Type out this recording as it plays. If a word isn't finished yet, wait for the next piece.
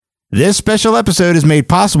This special episode is made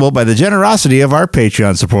possible by the generosity of our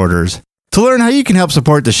Patreon supporters. To learn how you can help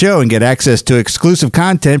support the show and get access to exclusive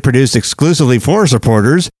content produced exclusively for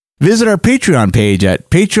supporters, visit our Patreon page at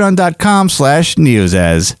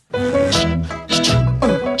patreon.com/NEOZAZ.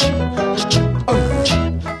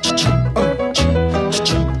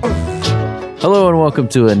 Hello and welcome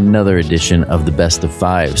to another edition of the Best of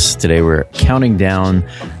Fives. Today we're counting down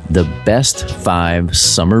the best 5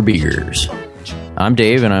 summer beers. I'm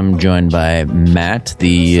Dave, and I'm joined by Matt,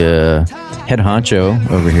 the head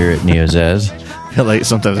honcho over here at NEOZAZ.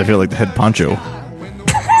 Sometimes I feel like the head poncho.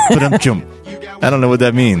 But I don't know what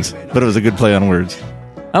that means, but it was a good play on words.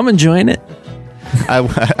 I'm enjoying it.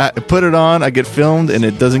 I put it on, I get filmed, and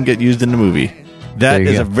it doesn't get used in the movie. That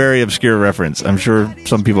is a very obscure reference. I'm sure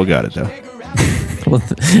some people got it, though.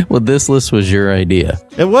 Well, this list was your idea.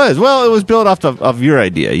 It was. Well, it was built off of your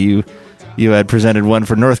idea. You had presented one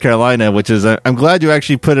for North Carolina, which is, I'm glad you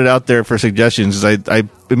actually put it out there for suggestions. I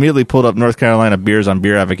immediately pulled up North Carolina beers on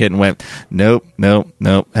Beer Advocate and went, nope,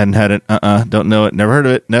 hadn't had it, don't know it, never heard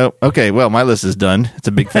of it, nope. Okay, well, my list is done. It's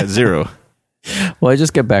a big fat 0. Well, I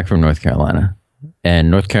just got back from North Carolina, and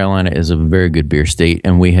North Carolina is a very good beer state,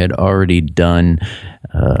 and we had already done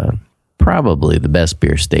probably the best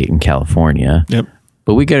beer state in California. Yep.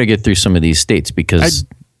 But we got to get through some of these states because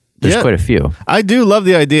there's quite a few. I do love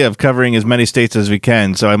the idea of covering as many states as we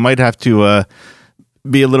can, so I might have to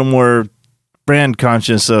be a little more brand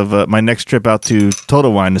conscious of my next trip out to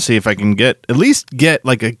Total Wine to see if I can get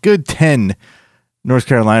like a good 10 North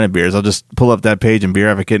Carolina beers. I'll just pull up that page in Beer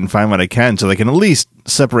Advocate and find what I can so they can at least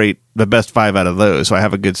separate the best 5 out of those so I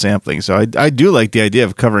have a good sampling. So I do like the idea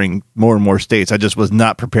of covering more and more states. I just was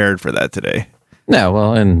not prepared for that today. No,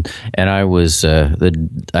 well, and I was I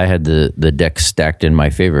had the deck stacked in my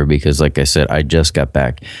favor because, like I said, I just got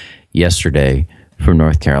back yesterday from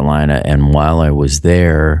North Carolina, and while I was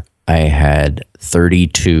there, I had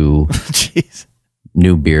 32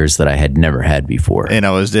 new beers that I had never had before. And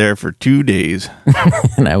I was there for 2 days.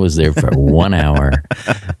 And I was there for 1 hour.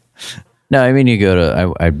 No, I mean, you go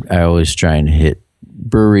to, I always try and hit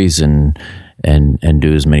breweries and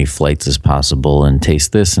do as many flights as possible and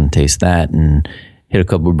taste this and taste that and hit a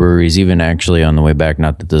couple of breweries, even actually on the way back.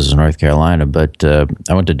 Not that this is North Carolina, but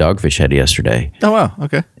I went to Dogfish Head yesterday. Oh, wow.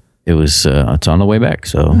 Okay. It was, it's on the way back.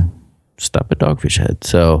 So stop at Dogfish Head.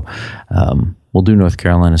 So we'll do North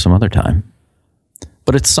Carolina some other time.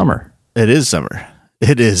 But it's summer. It is summer.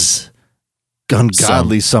 It is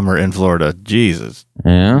ungodly summer in Florida. Jesus.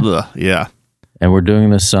 Yeah. Ugh, yeah. And we're doing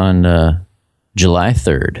this on July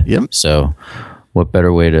 3rd. Yep. So what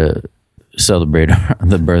better way to celebrate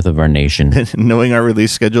the birth of our nation? Knowing our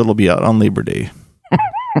release schedule will be out on Labor Day.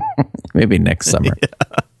 Maybe next summer. Yeah.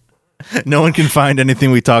 No one can find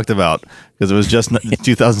anything we talked about because it was just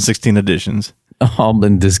 2016 editions. All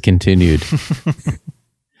been discontinued.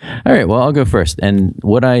 All right, well, I'll go first. And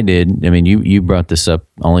what I did, I mean, you brought this up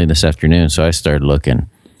only this afternoon, so I started looking.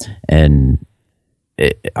 And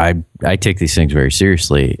I take these things very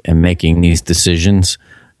seriously, and making these decisions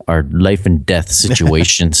are life and death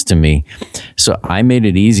situations to me. So I made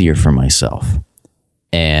it easier for myself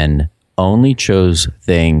and only chose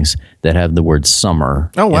things that have the word summer.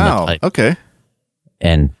 Oh, wow. Okay.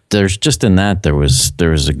 And there's just in that, there was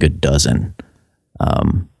a good dozen.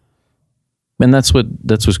 And that's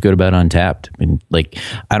what's good about Untapped. I mean, like,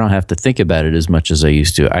 I don't have to think about it as much as I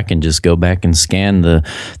used to. I can just go back and scan the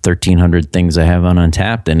 1,300 things I have on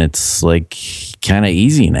Untapped, and it's like kind of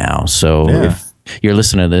easy now. So if you're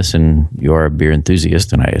listening to this and you are a beer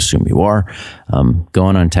enthusiast, and I assume you are, go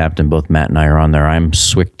on Untapped, and both Matt and I are on there. I'm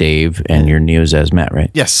Swick Dave, and you're NEOZAZ Matt,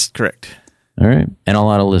 right? Yes, correct. All right. And a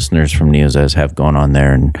lot of listeners from NEOZAZ have gone on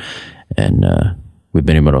there, and we've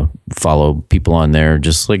been able to follow people on there,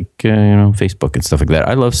 just like Facebook and stuff like that.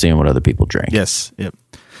 I love seeing what other people drink. Yes, yep.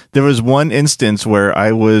 There was one instance where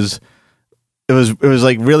it was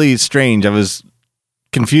like really strange. I was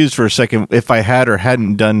confused for a second if I had or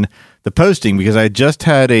hadn't done the posting because I just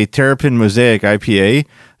had a Terrapin Mosaic IPA. I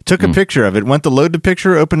took a picture of it, went to load the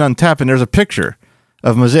picture, opened on tap, and there's a picture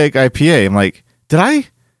of Mosaic IPA. I'm like, did I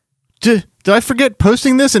forget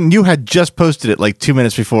posting this? And you had just posted it like 2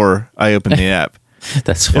 minutes before I opened the app.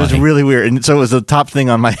 That's funny. It was really weird, and so it was the top thing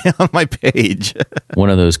on my page.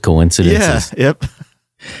 One of those coincidences. Yeah. Yep.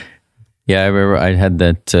 Yeah, I remember I had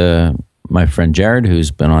that. My friend Jared,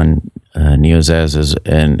 who's been on NEOZAZ,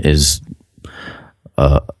 and is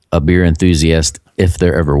a beer enthusiast, if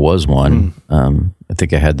there ever was one. I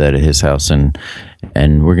think I had that at his house, and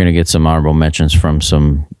we're gonna get some honorable mentions from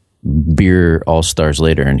some beer all-stars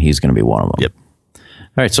later, and he's gonna be one of them. Yep. All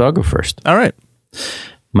right, so I'll go first. All right.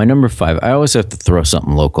 My number 5, I always have to throw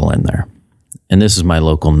something local in there. and this is my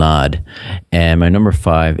local nod. And my number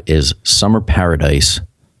 5 is Summer Paradise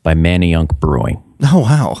by Manayunk Brewing. Oh,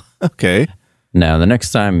 wow. Okay. Now, the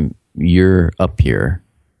next time you're up here,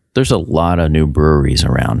 there's a lot of new breweries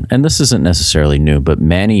around. And this isn't necessarily new, but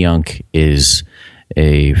Manayunk is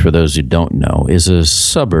for those who don't know, is a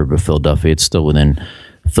suburb of Philadelphia. It's still within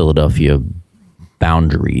Philadelphia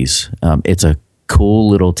boundaries. It's a cool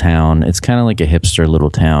little town. It's kind of like a hipster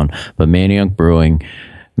little town, but Manayunk Brewing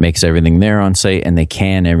makes everything there on site, and they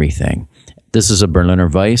can everything. This is a Berliner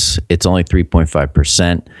Weiss. It's only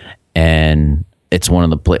 3.5%, and it's one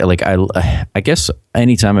of the I guess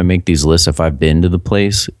anytime I make these lists, if I've been to the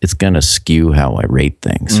place, it's gonna skew how I rate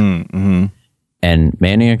things. Mm-hmm. And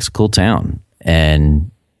Manayunk's a cool town,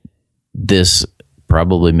 and this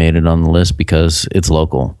probably made it on the list because it's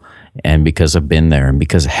local, and because I've been there, and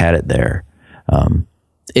because I had it there.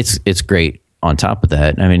 It's great. On top of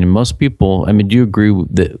that, I mean, most people. I mean, do you agree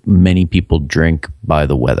that many people drink by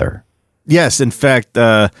the weather? Yes. In fact,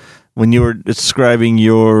 when you were describing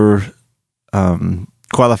your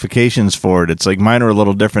qualifications for it, it's like mine are a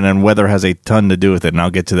little different, and weather has a ton to do with it. And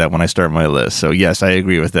I'll get to that when I start my list. So yes, I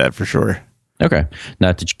agree with that for sure. Okay.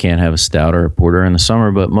 Not that you can't have a stout or a porter in the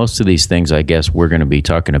summer, but most of these things, I guess, we're going to be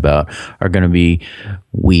talking about are going to be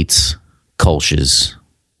wheats, Kolsch's,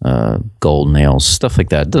 golden ales, stuff like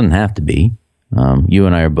that. It doesn't have to be. You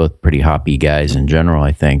and I are both pretty hoppy guys in general,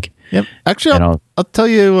 I think. Yep. Actually, I'll tell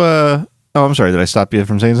you. I'm sorry. Did I stop you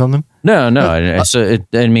from saying something? No.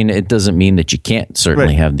 I mean, it doesn't mean that you can't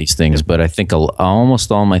certainly have these things, but I think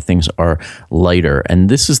almost all my things are lighter, and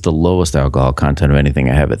this is the lowest alcohol content of anything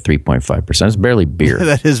I have at 3.5%. It's barely beer.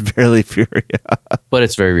 That is barely beer, yeah. But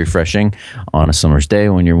it's very refreshing on a summer's day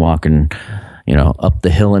when you're walking, up the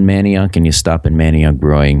hill in Manayunk and you stop in Manayunk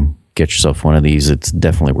Brewing. Get yourself one of these. It's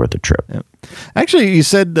definitely worth a trip. Yep. Actually, you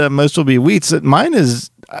said most will be wheats. Mine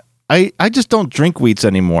is, I just don't drink wheats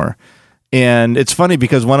anymore. And it's funny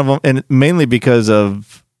because one of them, and mainly because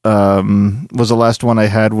of, was the last one I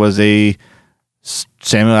had was a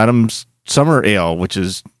Samuel Adams Summer Ale, which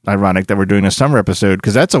is ironic that we're doing a summer episode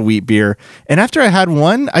because that's a wheat beer. And after I had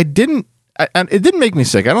one, it didn't make me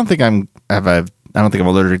sick. I don't think I'm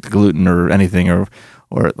allergic to gluten or anything or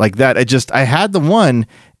like that. I had the one.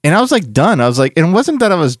 And I was like done. I was like, and it wasn't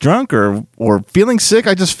that I was drunk or feeling sick.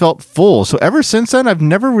 I just felt full. So ever since then, I've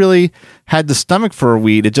never really had the stomach for a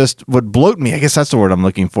wheat. It just would bloat me. I guess that's the word I'm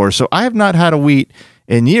looking for. So I have not had a wheat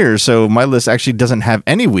in years. So my list actually doesn't have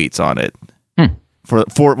any wheats on it,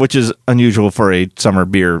 for which is unusual for a summer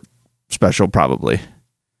beer special, probably.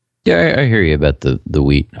 Yeah, I hear you about the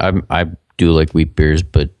wheat. I do like wheat beers,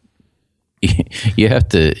 but you have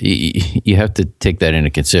to take that into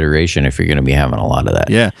consideration if you're going to be having a lot of that.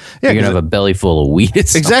 Yeah. You're going to have a belly full of wheat.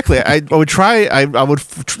 Exactly. I would try. I would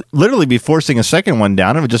literally be forcing a second one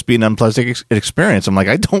down. It would just be an unpleasant experience. I'm like,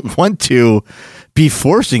 I don't want to be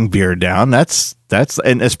forcing beer down. That's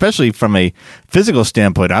and especially from a physical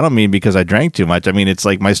standpoint. I don't mean because I drank too much. I mean it's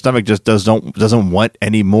like my stomach just doesn't want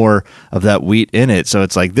any more of that wheat in it. So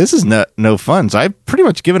it's like this is no fun. So I've pretty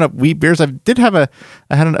much given up wheat beers. I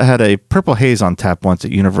had a purple haze on tap once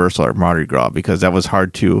at Universal or Mardi Gras because that was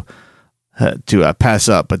hard to pass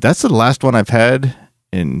up. But that's the last one I've had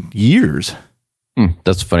in years.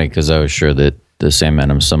 That's funny because I was sure that the Sam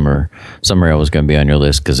Adams Summer Ale was going to be on your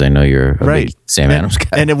list because I know you're a big Sam Adams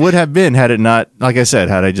guy. And it would have been had it not, like I said,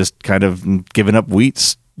 had I just kind of given up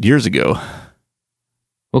wheats years ago.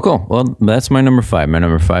 Well, cool. Well, that's my number 5. My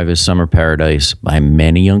number 5 is Summer Paradise by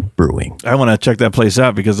Manayunk Brewing. I want to check that place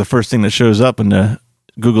out because the first thing that shows up in the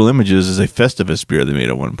Google Images is a Festivus beer they made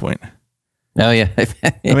at one point. Oh, yeah.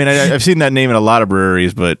 I mean, I've seen that name in a lot of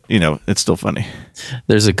breweries, but, it's still funny.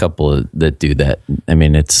 There's a couple that do that. I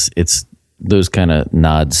mean, it's those kind of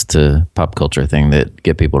nods to pop culture thing that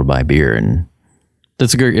get people to buy beer, and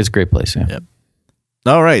it's a great place. Yeah. Yep.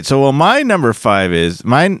 All right. So, my number 5 is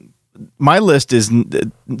my list is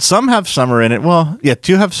some have summer in it. Well, yeah,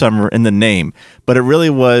 2 have summer in the name, but it really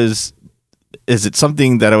was. Is it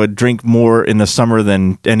something that I would drink more in the summer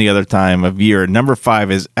than any other time of year? Number 5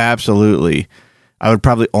 is absolutely. I would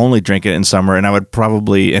probably only drink it in summer, and I would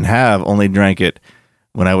probably and have only drank it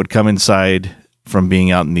when I would come inside from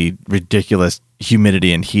being out in the ridiculous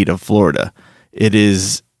humidity and heat of Florida. It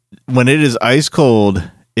is when it is ice cold,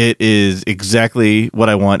 it is exactly what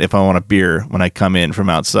I want if I want a beer when I come in from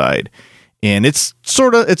outside. And it's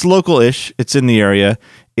local-ish. It's in the area.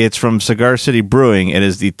 It's from Cigar City Brewing. It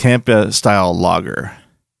is the Tampa style lager.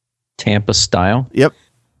 Tampa style? Yep.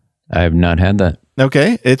 I have not had that.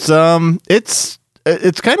 Okay. It's kind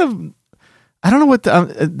of, I don't know what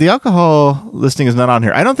the alcohol listing is not on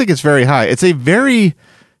here. I don't think it's very high. It's a very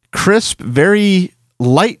crisp, very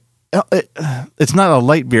light it's not a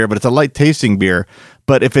light beer, but it's a light tasting beer.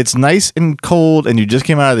 But if it's nice and cold and you just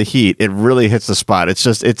came out of the heat, it really hits the spot. It's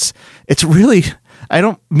just it's really. I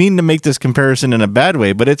don't mean to make this comparison in a bad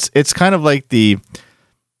way, but it's kind of like the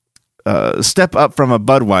step up from a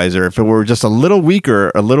Budweiser. If it were just a little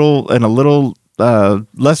weaker, a little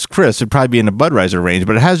less crisp, it'd probably be in the Budweiser range.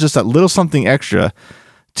 But it has just that little something extra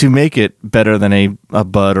to make it better than a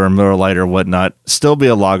Bud or a Miller Lite or whatnot. Still be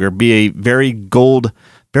a lager, be a very gold,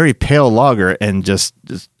 very pale lager, and just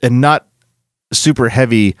not super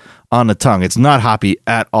heavy on the tongue. It's not hoppy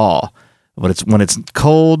at all. But when it's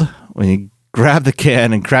cold, when you grab the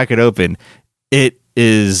can and crack it open, it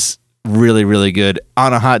is really, really good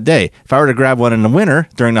on a hot day. If I were to grab one in the winter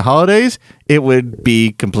during the holidays, it would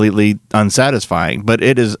be completely unsatisfying. But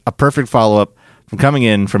it is a perfect follow-up from coming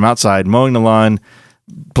in from outside, mowing the lawn,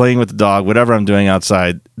 playing with the dog, whatever I'm doing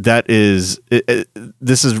outside. This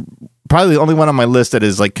is probably the only one on my list that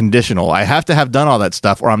is like conditional. I have to have done all that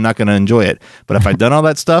stuff or I'm not going to enjoy it. But if I've done all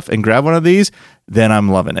that stuff and grab one of these, then I'm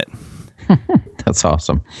loving it. That's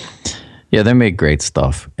awesome. Yeah, they make great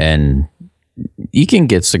stuff. And you can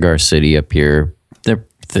get Cigar City up here.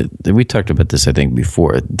 We talked about this, I think,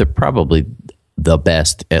 before. They're probably the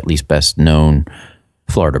best, at least best known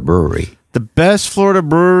Florida brewery. The best Florida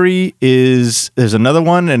brewery there's another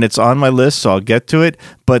one, and it's on my list, so I'll get to it.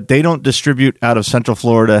 But they don't distribute out of Central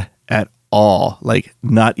Florida at all, like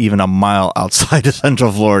not even a mile outside of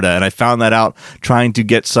Central Florida. And I found that out trying to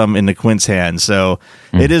get some in the Quint's hands. So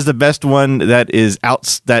it is the best one that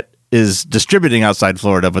is distributing outside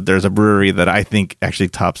Florida, but there's a brewery that I think actually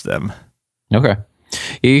tops them. Okay.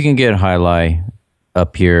 Yeah, you can get Jai Alai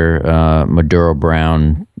up here, Maduro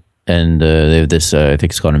Brown, and they have this, I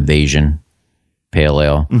think it's called Invasion Pale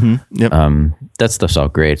Ale. Mm-hmm. Yep. That stuff's all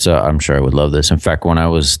great, so I'm sure I would love this. In fact, when I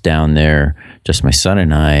was down there, just my son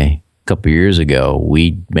and I, a couple years ago,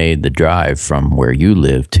 we made the drive from where you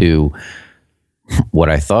live to what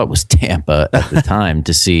I thought was Tampa at the time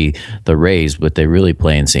to see the Rays, but they really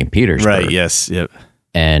play in St. Petersburg. Right, yes, yep.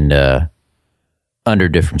 And under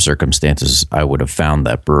different circumstances, I would have found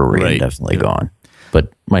that brewery and definitely gone.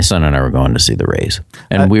 But my son and I were going to see the Rays,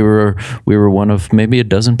 and we were one of maybe a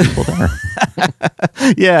dozen people there.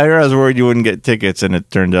 Yeah, I was worried you wouldn't get tickets, and it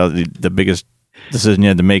turned out the biggest decision you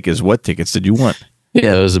had to make is what tickets did you want?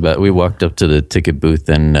 Yeah, it was we walked up to the ticket booth,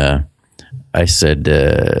 and I said,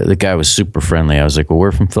 the guy was super friendly. I was like, well,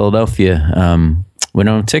 we're from Philadelphia. We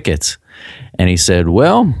don't have tickets. And he said,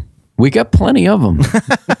 well, we got plenty of them.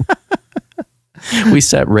 We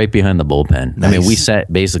sat right behind the bullpen. Nice. I mean, we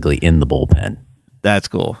sat basically in the bullpen. That's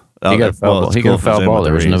cool. He got a foul ball.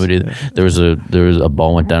 There was nobody. There was a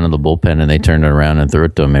ball went down in the bullpen, and they turned it around and threw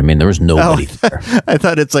it to him. I mean, there was nobody there. I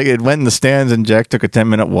thought it's like it went in the stands, and Jack took a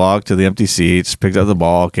 10-minute walk to the empty seats, picked up the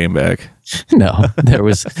ball, came back. No,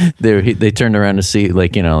 they turned around to see,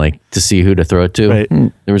 to see who to throw it to. Right.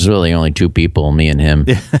 There was really only two people, me and him.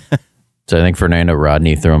 Yeah. So I think Fernando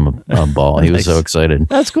Rodney threw him a ball. He was so excited.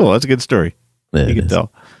 That's cool. That's a good story. You can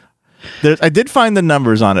tell. I did find the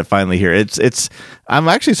numbers on it finally here. I'm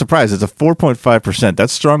actually surprised. It's a 4.5%.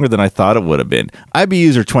 That's stronger than I thought it would have been.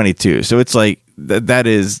 IBUs are 22, so it's like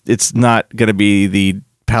it's not going to be the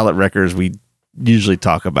palate wreckers we usually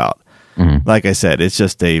talk about. Mm-hmm. Like I said, it's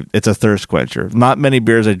a thirst quencher. Not many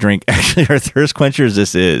beers I drink actually are thirst quenchers.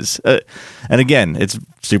 This is, and again, it's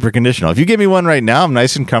super conditional. If you give me one right now, I'm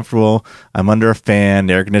nice and comfortable. I'm under a fan.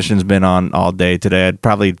 The air conditioning's been on all day today. It'd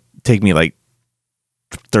probably take me like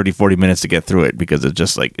 30-40 minutes to get through it because it'd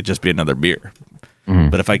just be another beer. Mm-hmm.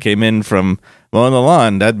 But if I came in from mowing the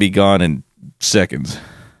lawn, that'd be gone in seconds.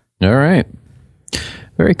 All right.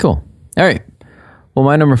 Very cool. All right. Well,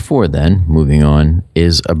 my number 4 then, moving on,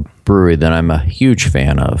 is a brewery that I'm a huge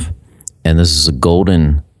fan of. And this is a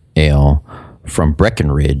golden ale from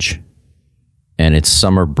Breckenridge. And it's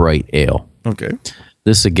Summer Bright Ale. Okay.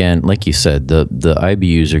 This, again, like you said, the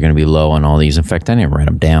IBUs are going to be low on all these. In fact, I didn't write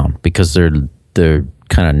them down because they're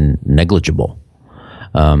kind of negligible.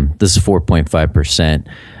 This is 4.5%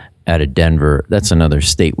 out of Denver. That's another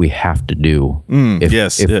state we have to do.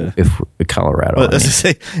 If Colorado. Well,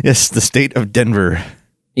 yes, the state of Denver.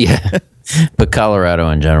 Yeah, but Colorado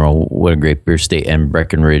in general, what a great beer state. And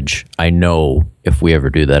Breckenridge, I know if we ever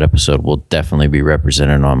do that episode, will definitely be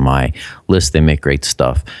represented on my list. They make great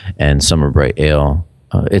stuff. And Summer Bright Ale,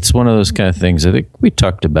 it's one of those kind of things. I think we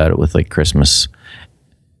talked about it with like Christmas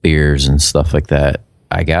beers and stuff like that.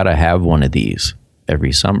 I gotta have one of these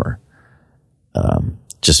every summer,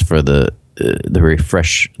 just for the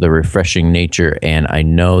refreshing nature. And I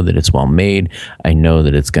know that it's well made. I know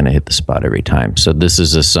that it's going to hit the spot every time. So this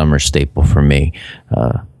is a summer staple for me.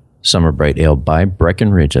 Summer Bright Ale by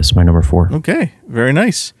Breckenridge. That's my number 4. Okay, very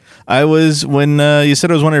nice. I was, when you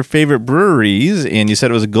said it was one of your favorite breweries, and you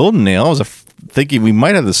said it was a golden ale, I was thinking we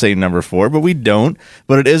might have the same number 4, but we don't.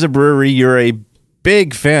 But it is a brewery you're a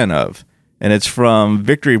big fan of, and it's from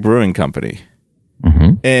Victory Brewing Company.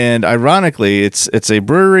 Mm-hmm. And ironically, it's a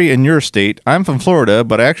brewery in your state. I'm from Florida,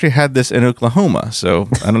 but I actually had this in Oklahoma. So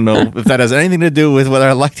I don't know if that has anything to do with whether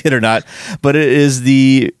I liked it or not. But it is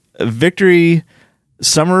the Victory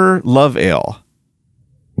Summer Love Ale.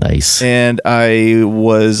 Nice. And I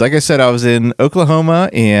was, like I said, I was in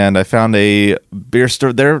Oklahoma, and I found a beer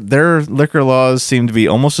store. Their liquor laws seem to be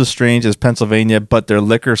almost as strange as Pennsylvania, but their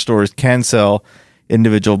liquor stores can sell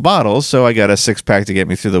individual bottles. So I got a 6-pack to get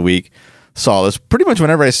me through the week. Saw this pretty much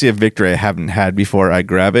whenever I see a Victory I haven't had before, I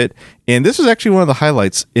grab it. And this was actually one of the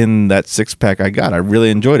highlights in that 6-pack I got. I really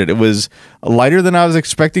enjoyed it. It was lighter than I was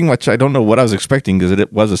expecting, which I don't know what I was expecting because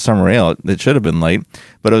it was a summer ale. It should have been light,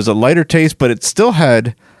 but it was a lighter taste, but it still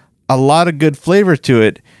had a lot of good flavor to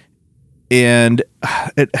it. And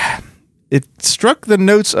it struck the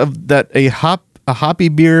notes of that a hoppy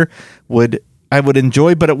beer I would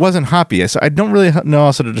enjoy, but it wasn't hoppy. So I don't really know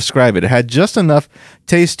how to describe it. It had just enough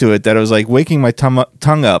taste to it that it was like waking my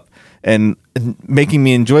tongue up and making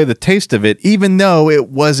me enjoy the taste of it, even though it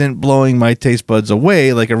wasn't blowing my taste buds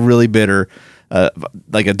away like a really bitter,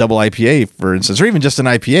 like a double IPA, for instance, or even just an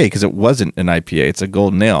IPA, because it wasn't an IPA. It's a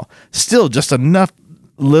golden ale. Still, just enough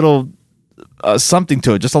little something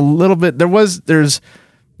to it, just a little bit. There was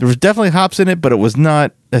definitely hops in it, but it was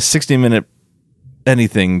not a 60-minute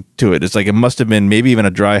anything to it. It's like it must have been maybe even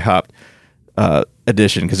a dry hop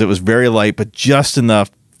addition, because it was very light, but just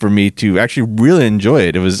enough for me to actually really enjoy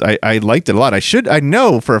it. It was I liked it a lot. I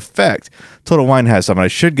know for a fact Total Wine has some. I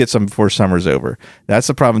should get some before summer's over. That's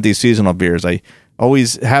the problem with these seasonal beers. I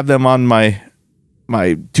always have them on my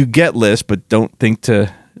to get list, but don't think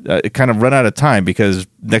to kind of run out of time, because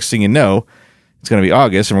next thing you know, it's going to be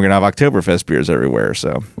August and we're going to have Oktoberfest beers everywhere.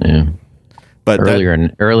 So yeah. But earlier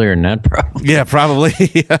than that, probably. Yeah, probably.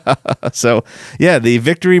 So, yeah, the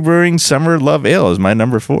Victory Brewing Summer Love Ale is my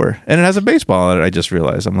number 4. And it has a baseball on it, I just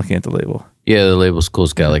realized. I'm looking at the label. Yeah, the label's cool.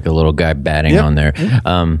 It's got like a little guy batting on there.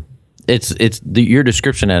 Your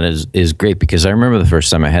description of it is great, because I remember the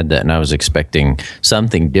first time I had that and I was expecting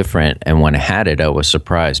something different. And when I had it, I was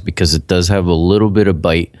surprised, because it does have a little bit of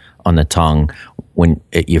bite on the tongue when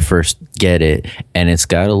you first get it, and it's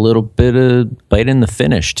got a little bit of bite in the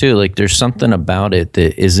finish too. Like there's something about it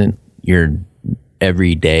that isn't your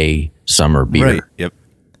everyday summer beer. Right. Yep.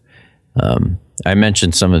 I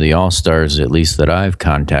mentioned some of the all-stars, at least that I've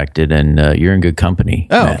contacted, and you're in good company.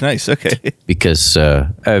 Oh, Matt, nice. Okay. Because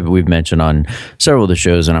we've mentioned on several of the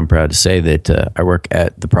shows, and I'm proud to say that I work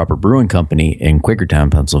at the Proper Brewing Company in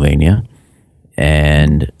Quakertown, Pennsylvania,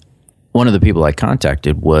 and one of the people I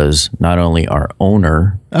contacted was not only our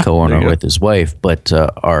owner, co-owner with his wife, but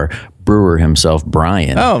our brewer himself,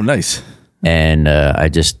 Brian. Oh, nice. And I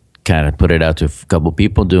just kind of put it out to a couple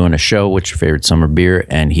people doing a show, what's your favorite summer beer?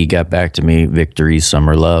 And he got back to me, Victory's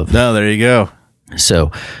Summer Love. Oh, there you go.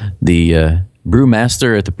 So the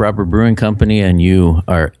brewmaster at the Proper Brewing Company and you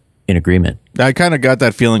are in agreement. I kind of got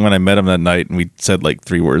that feeling when I met him that night, and we said like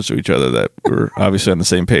 3 words to each other that we're obviously on the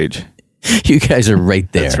same page. You guys are right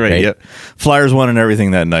there. That's right. Yep. Flyers won and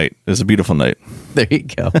everything that night. It was a beautiful night. There you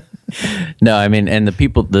go. No, I mean, and the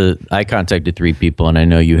people, I contacted 3 people, and I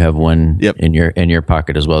know you have one in your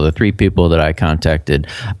pocket as well. The 3 people that I contacted,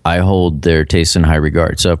 I hold their taste in high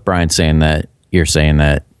regard. So if Brian's saying that, you're saying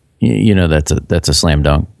that, you know, that's a slam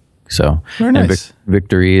dunk. So very nice.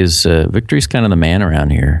 Victory's kind of the man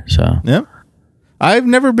around here. So yeah, I've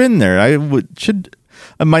never been there. Should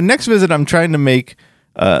my next visit, I'm trying to make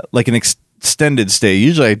like an extended stay.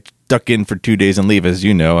 Usually I duck in for 2 days and leave, as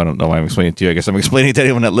you know. I don't know why I'm explaining it to you. I guess I'm explaining it to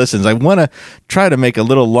anyone that listens. I want to try to make a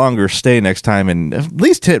little longer stay next time and at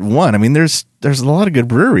least hit one. I mean, there's a lot of good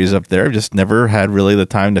breweries up there. I've just never had really the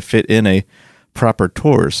time to fit in a proper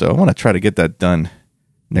tour. So I want to try to get that done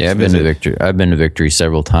next visit. I've been to Victory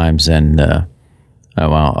several times, and well,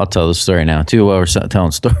 I'll tell the story now too while we're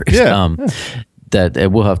telling stories. Yeah.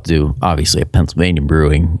 That we'll have to do, obviously, a Pennsylvania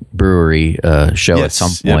brewery show at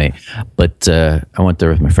some point. Yep. But I went there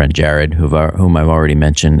with my friend Jared, whom I've already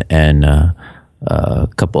mentioned, and a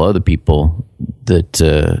couple other people that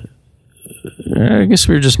I guess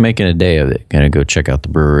we were just making a day of it, going to go check out the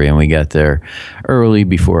brewery. And we got there early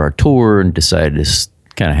before our tour and decided to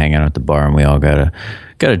kind of hang out at the bar. And we all got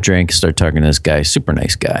a drink, start talking to this guy, super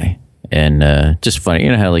nice guy. And just funny,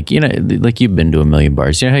 you know how like you've been to a million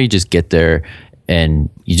bars. You know how you just get there and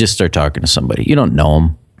you just start talking to somebody. You don't know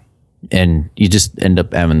them, and you just end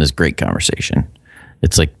up having this great conversation.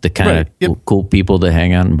 It's like the kind of cool people that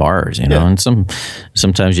hang out in bars, you know. And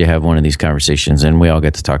sometimes you have one of these conversations, and we all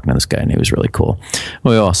get to talking to this guy, and he was really cool.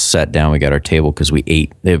 We all sat down. We got our table because we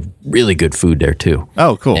ate. They have really good food there too.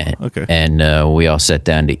 Oh, cool. Okay. And we all sat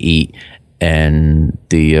down to eat, and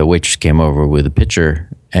the waitress came over with a pitcher,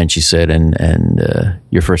 and she said, "And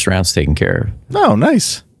your first round's taken care of." Oh,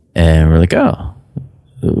 nice. And we're like, "Oh."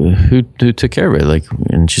 Who took care of it? Like,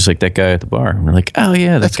 and she's like, that guy at the bar. And we're like, oh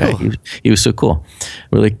yeah, that guy. Cool. He was so cool.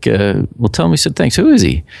 We're like, well, tell him. He said, thanks. Who is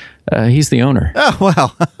he? He's the owner. Oh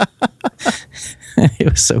wow,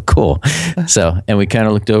 it was so cool. So, and we kind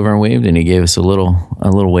of looked over and waved, and he gave us a little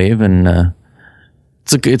wave, and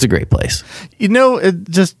it's a great place. You know, it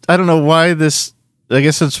just I don't know why this. I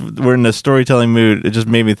guess since we're in the storytelling mood, it just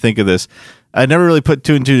made me think of this. I never really put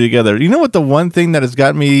two and two together. You know what? The one thing that has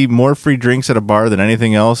got me more free drinks at a bar than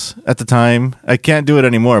anything else at the time, I can't do it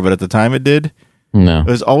anymore, but at the time it did. No. It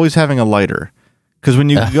was always having a lighter. Because when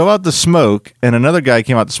you go out to smoke and another guy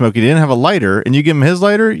came out to smoke, he didn't have a lighter, and you give him his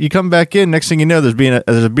lighter, you come back in, next thing you know,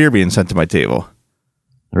 there's a beer being sent to my table.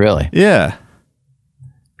 Really? Yeah.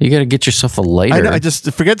 You got to get yourself a lighter. I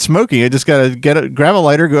just forget smoking. I just got to grab a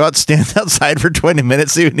lighter, go out, stand outside for 20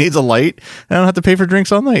 minutes, see who needs a light. And I don't have to pay for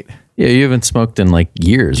drinks all night. Yeah, you haven't smoked in like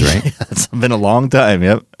years, right? It's been a long time,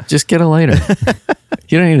 yep. Just get a lighter.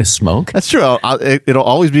 You don't need to smoke. That's true. It'll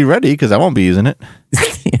always be ready because I won't be using it.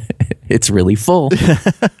 It's really full.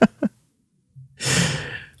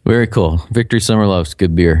 Very cool. Victory Summer Love's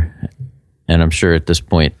good beer. And I'm sure at this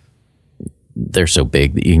point, they're so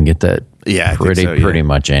big that you can get that pretty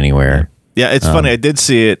much anywhere. Yeah, it's funny. I did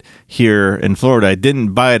see it here in Florida. I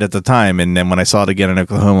didn't buy it at the time. And then when I saw it again in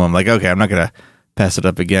Oklahoma, I'm like, okay, I'm not going to pass it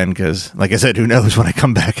up again because, like I said, who knows when I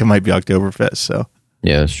come back, it might be Oktoberfest. So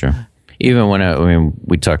yeah, that's true. Even when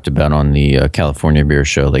we talked about on the California Beer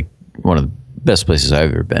Show, like one of the best places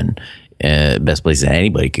I've ever been, best place that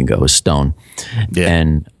anybody can go is Stone. Yeah.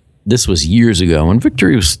 And this was years ago, and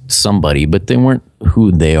Victory was somebody, but they weren't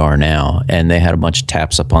who they are now. And they had a bunch of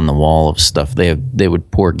taps up on the wall of stuff. They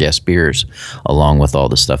would pour guest beers along with all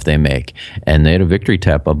the stuff they make, and they had a Victory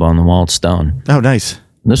tap up on the wall at Stone. Oh, nice.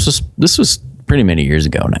 This was pretty many years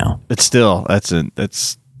ago now. But still,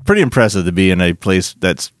 that's pretty impressive to be in a place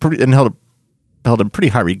that's pretty and held in pretty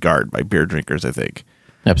high regard by beer drinkers, I think.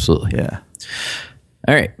 Absolutely. Yeah.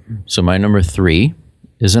 All right. So my number 3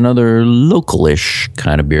 is another local-ish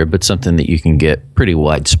kind of beer, but something that you can get pretty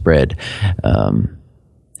widespread.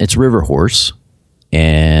 It's River Horse,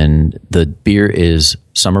 and the beer is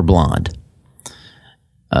Summer Blonde.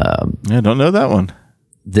 I don't know that one.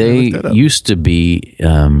 They used to be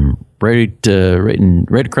right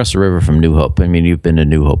across the river from New Hope. I mean, you've been to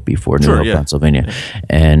New Hope before, New Hope, Pennsylvania.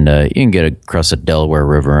 And you can get across the Delaware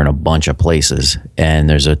River in a bunch of places. And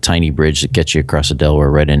there's a tiny bridge that gets you across the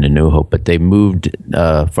Delaware right into New Hope. But they moved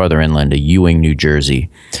farther inland to Ewing, New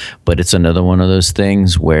Jersey. But it's another one of those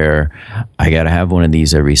things where I got to have one of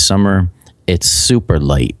these every summer. It's super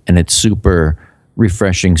light, and it's super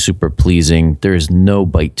refreshing, super pleasing. There's no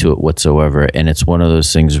bite to it whatsoever, and it's one of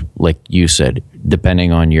those things, like you said,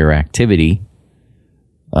 depending on your activity,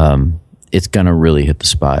 it's gonna really hit the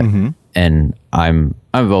spot. Mm-hmm. And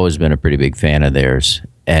I've always been a pretty big fan of theirs,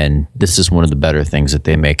 and this is one of the better things that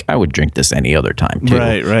they make. I would drink this any other time too.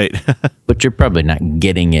 Right. But you're probably not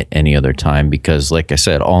getting it any other time because, like I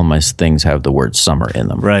said, all my things have the word summer in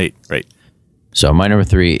them. Right. So my number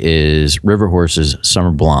 3 is River Horse's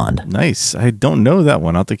Summer Blonde. Nice. I don't know that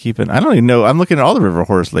one. I'll have to keep it. I don't even know. I'm looking at all the River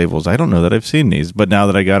Horse labels. I don't know that I've seen these, but now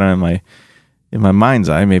that I got it in my mind's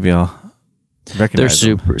eye, maybe I'll recognize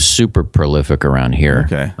them. They're super prolific around here.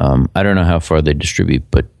 Okay. I don't know how far they distribute,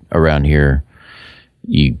 but around here,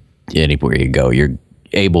 anywhere you go, you're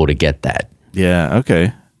able to get that. Yeah.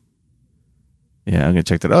 Okay. Yeah, I'm gonna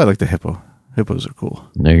check that out. I like the hippo. Hippos are cool.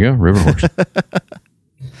 There you go, River Horse.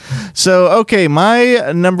 So, okay,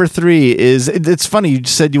 my number 3 is, it's funny, you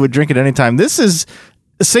said you would drink it anytime. This is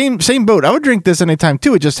the same boat. I would drink this anytime,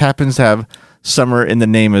 too. It just happens to have summer in the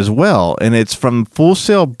name as well. And it's from Full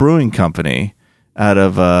Sail Brewing Company out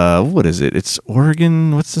of, what is it? It's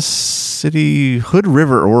Oregon. What's the city? Hood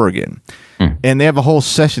River, Oregon. And they have a whole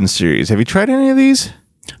session series. Have you tried any of these?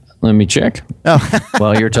 Let me check. Oh.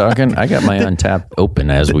 While you're talking, I got my Untappd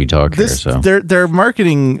open as we talk here. So their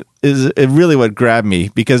marketing is really what grabbed me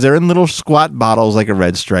because they're in little squat bottles like a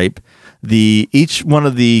Red Stripe. Each one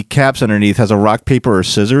of the caps underneath has a rock, paper, or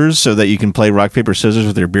scissors so that you can play rock, paper, scissors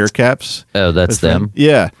with your beer caps. Oh, that's them?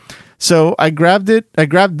 Yeah. So I grabbed it. I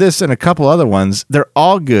grabbed this and a couple other ones. They're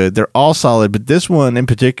all good. They're all solid. But this one in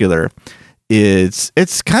particular,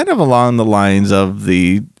 it's kind of along the lines of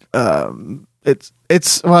the well,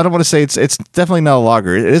 I don't want to say it's definitely not a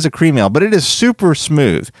lager. It is a cream ale, but it is super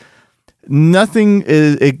smooth. Nothing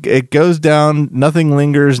is it goes down, nothing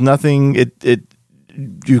lingers, nothing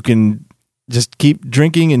you can just keep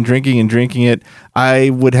drinking and drinking and drinking it.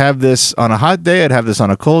 I would have this on a hot day, I'd have this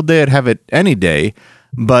on a cold day, I'd have it any day,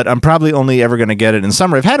 but I'm probably only ever going to get it in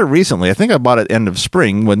summer. I've had it recently. I think I bought it end of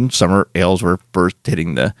spring when summer ales were first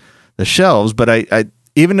hitting the shelves, but I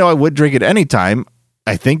even though I would drink it anytime,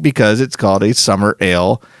 I think because it's called a summer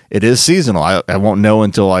ale, it is seasonal. I won't know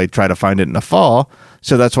until I try to find it in the fall.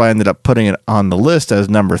 So that's why I ended up putting it on the list as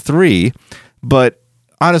number 3. But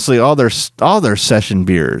honestly, all their session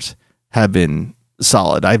beers have been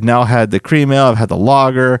solid. I've now had the cream ale, I've had the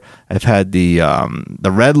lager, I've had the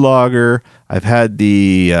red lager, I've had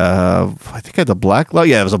the I think I had the black lager.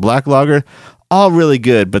 Yeah, it was a black lager. All really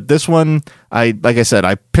good. But this one, like I said,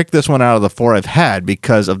 I picked this one out of the 4 I've had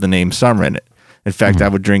because of the name summer in it. In fact, I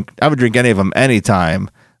would drink any of them anytime,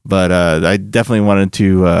 but I definitely wanted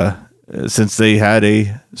to, since they had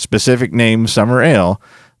a specific name, Summer Ale,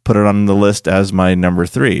 put it on the list as my number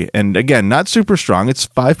 3. And again, not super strong. It's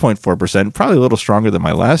 5.4%, probably a little stronger than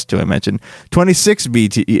my last 2 I mentioned. 26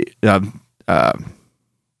 IBU.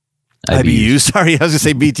 Sorry, I was going to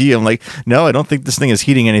say BTU. I'm like, no, I don't think this thing is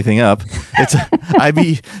heating anything up. It's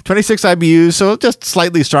 26 IBU, so just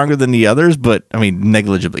slightly stronger than the others, but I mean,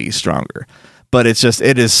 negligibly stronger. But it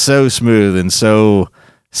is so smooth and so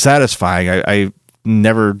satisfying. I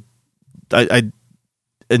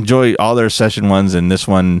enjoy all their session ones, and this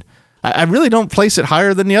one, I really don't place it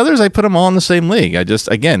higher than the others. I put them all in the same league.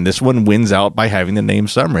 Again, this one wins out by having the name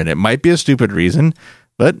summer, and it might be a stupid reason,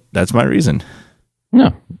 but that's my reason.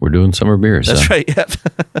 No, we're doing summer beers. That's right. Yep.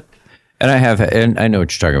 And I know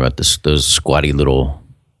what you're talking about. Those squatty little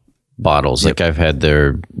bottles. Yep. Like I've had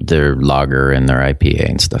their lager and their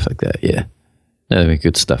IPA and stuff like that. Yeah. That'd be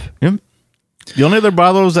good stuff. Yep. The only other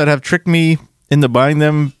bottles that have tricked me into buying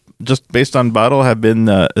them just based on bottle have been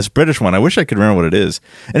this British one. I wish I could remember what it is.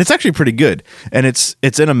 And it's actually pretty good. And it's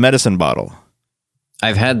in a medicine bottle.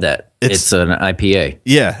 I've had that. It's an IPA.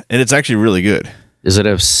 Yeah, and it's actually really good. Is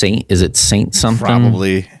it Saint something?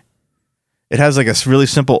 Probably. It has like a really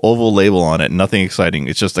simple oval label on it. Nothing exciting.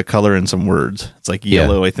 It's just a color and some words. It's like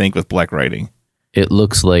yellow, I think, with black writing. It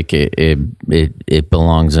looks like it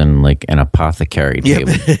belongs in like an apothecary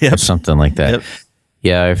table or something like that. Yep.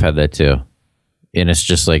 Yeah, I've had that too, and it's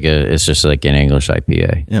just like an English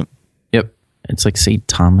IPA. Yep. It's like St.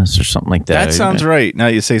 Thomas or something like that. That sounds right. Now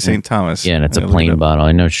you say St. Thomas. Yeah, and it's a plain bottle.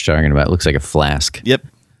 I know what you're talking about. It looks like a flask. Yep.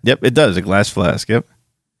 It does, a glass flask. Yep.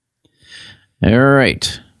 All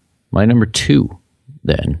right, my number 2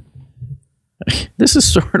 then. This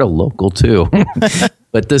is sort of local too.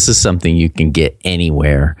 But this is something you can get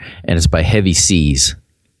anywhere, and it's by Heavy Seas.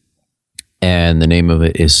 And the name of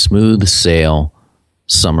it is Smooth Sail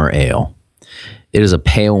Summer Ale. It is a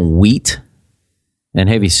pale wheat, and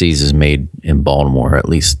Heavy Seas is made in Baltimore. At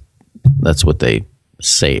least that's what they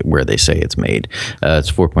say, where they say it's made.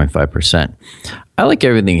 It's 4.5%. I like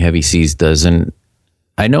everything Heavy Seas does, and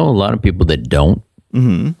I know a lot of people that don't.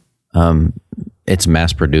 Mm-hmm. It's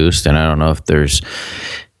mass produced, and I don't know if there's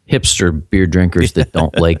hipster beer drinkers that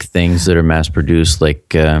don't like things that are mass produced,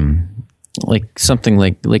 like something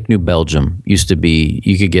like New Belgium used to be.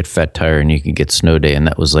 You could get Fat Tire and you could get Snow Day, and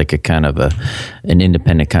that was like a kind of an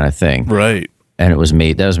independent kind of thing, right? And that was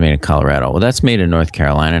made in Colorado. Well, that's made in North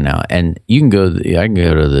Carolina now, and I can go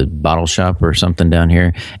to the bottle shop or something down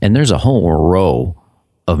here, and there's a whole row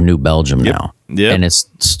of New Belgium now. Yeah, and it's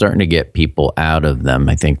starting to get people out of them,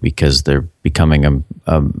 I think, because they're becoming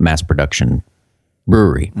a mass production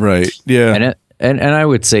brewery. Right. Yeah. And I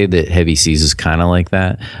would say that Heavy Seas is kind of like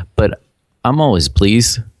that, but I'm always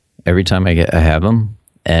pleased every time I have them,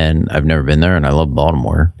 and I've never been there, and I love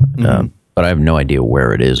Baltimore, but I have no idea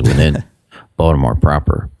where it is within Baltimore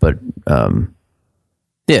proper. But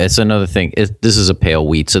yeah, it's another thing. This is a pale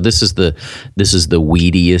wheat, so this is the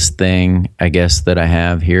wheatiest thing, I guess, that I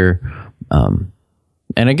have here.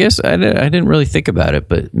 And I guess I didn't really think about it,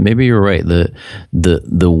 but maybe you're right.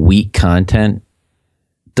 The wheat content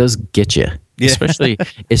does get you, especially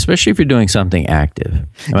if you're doing something active.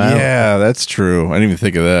 Yeah, that's true. I didn't even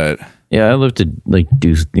think of that. Yeah, I love to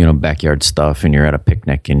do backyard stuff, and you're at a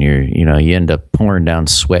picnic, and you end up pouring down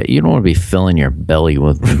sweat. You don't want to be filling your belly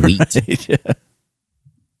with wheat. Right, yeah.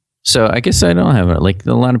 So I guess I don't have it. Like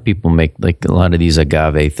a lot of people make like a lot of these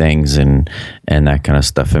agave things and that kind of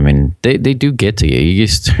stuff. I mean, they do get to you. You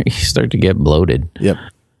start to get bloated. Yep.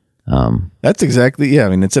 That's exactly, yeah. I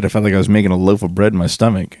mean, that's it. I felt like I was making a loaf of bread in my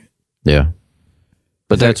stomach. Yeah.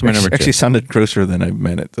 But that's my number 2. Actually sounded grosser than I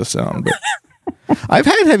meant it to sound. But I've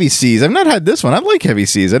had Heavy Seas. I've not had this one. I like Heavy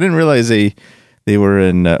Seas. I didn't realize they were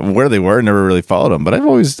in where they were. Never really followed them, but I've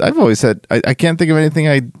always had. I can't think of anything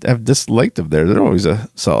I have disliked of theirs. They're always a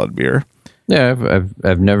solid beer. Yeah,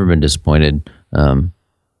 I've never been disappointed. I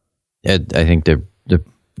think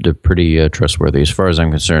they're pretty trustworthy as far as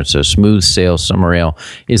I'm concerned. So Smooth Sail Summer Ale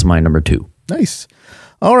is my number 2. Nice.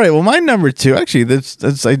 All right. Well, my number 2, actually,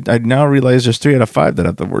 that's I now realize there's 3 out of 5 that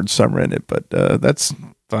have the word summer in it, but that's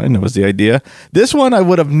fine. That was the idea. This one I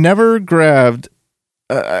would have never grabbed.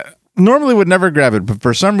 Normally would never grab it, but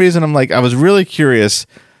for some reason I was really curious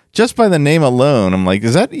just by the name alone. I'm like,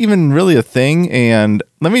 is that even really a thing? And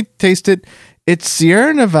let me taste it. It's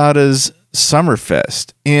Sierra Nevada's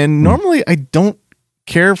Summerfest, and normally I don't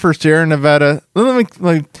care for Sierra Nevada. Let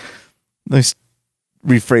me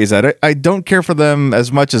rephrase that. I don't care for them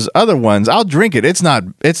as much as other ones. I'll drink it. It's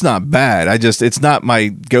not bad. It's not my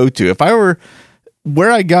go-to. If I were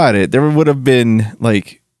where I got it, there would have been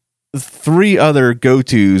 3 other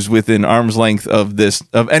go-tos within arm's length of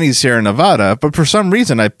any Sierra Nevada, but for some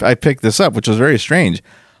reason I picked this up, which was very strange.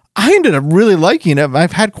 I ended up really liking it.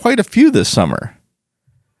 I've had quite a few this summer.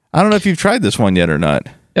 I don't know if you've tried this one yet or not.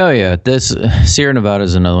 Oh yeah, this Sierra Nevada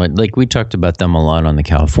is another one. We talked about them a lot on the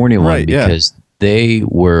California one, right, because they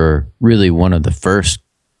were really one of the first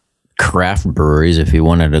craft breweries, if you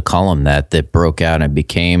wanted to call them that broke out and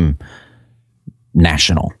became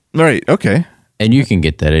national. Right. Okay. And you can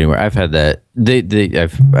get that anywhere. I've had that.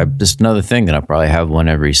 I've just another thing that I'll probably have one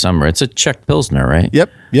every summer. It's a Czech Pilsner, right?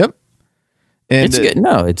 Yep. And it's good.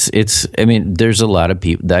 No, it's. I mean, there's a lot of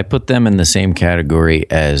people. I put them in the same category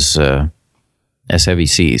as Heavy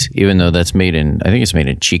Seas, even though that's made in. I think it's made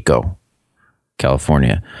in Chico,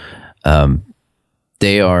 California.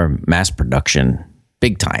 They are mass production,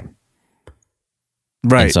 big time.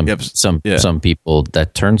 Right. And some people,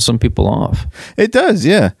 that turns some people off. It does,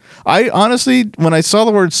 yeah. I honestly, when I saw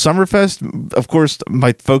the word Summerfest, of course,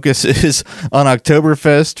 my focus is on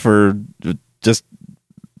Oktoberfest for just,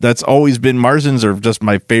 that's always been, Marzens are just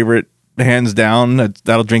my favorite, hands down.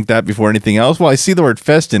 That'll drink that before anything else. Well, I see the word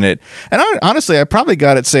fest in it. And honestly, I probably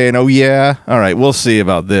got it saying, oh yeah, all right, we'll see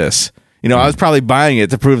about this. I was probably buying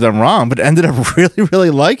it to prove that I'm wrong, but ended up really,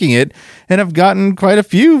 really liking it, and I've gotten quite a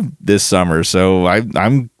few this summer. So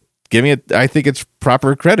I'm giving it, I think it's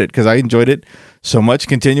proper credit because I enjoyed it so much.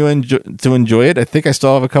 Continuing to enjoy it. I think I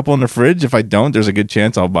still have a couple in the fridge. If I don't, there's a good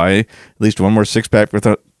chance I'll buy at least one more 6-pack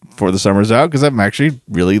before the summer's out because I'm actually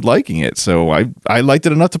really liking it. So I liked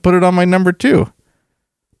it enough to put it on my number 2.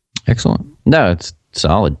 Excellent. No, it's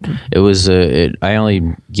solid. It was. I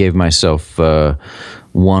only gave myself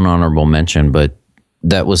one honorable mention, but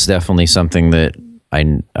that was definitely something that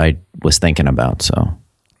I was thinking about. So,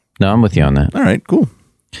 no, I'm with you on that. All right, cool.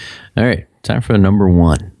 All right, time for number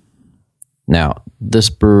 1. Now, this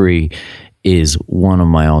brewery is one of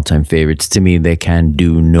my all-time favorites. To me, they can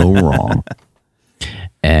do no wrong,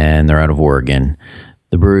 and they're out of Oregon.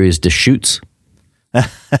 The brewery is Deschutes.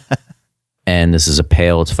 And this is a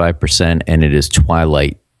pale, it's 5%, and it is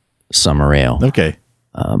Twilight Summer Ale. Okay.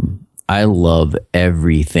 I love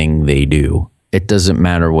everything they do. It doesn't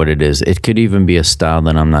matter what it is. It could even be a style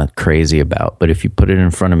that I'm not crazy about, but if you put it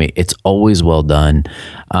in front of me, it's always well done.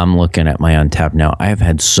 I'm looking at my Untappd now. I have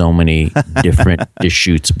had so many different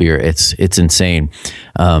Deschutes beer. It's insane.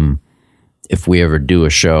 If we ever do a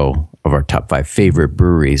show of our top 5 favorite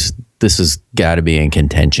breweries, this has got to be in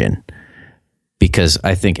contention. Because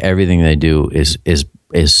I think everything they do is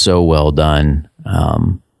so well done.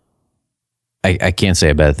 I can't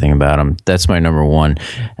say a bad thing about them. That's my number 1,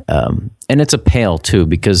 and it's a pale too.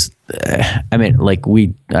 Because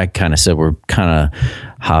I kind of said we're kind of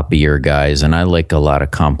hoppier guys, and I like a lot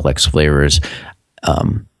of complex flavors.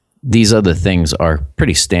 These other things are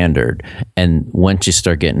pretty standard, and once you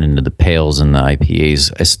start getting into the pales and the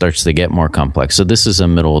IPAs, it starts to get more complex. So this is a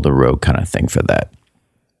middle of the road kind of thing for that.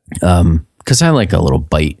 Because I like a little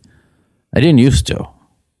bite. I didn't used to,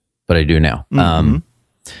 but I do now. Mm-hmm.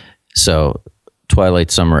 So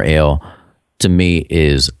Twilight Summer Ale, to me,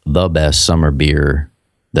 is the best summer beer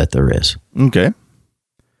that there is. Okay.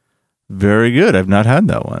 Very good. I've not had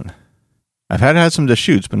that one. I've had some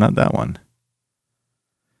Deschutes, but not that one.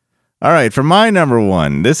 All right, for my number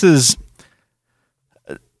 1, it's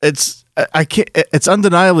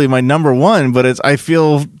undeniably my number 1, but I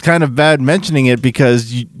feel kind of bad mentioning it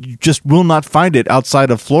because you just will not find it outside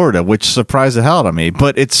of Florida, which surprised the hell out of me.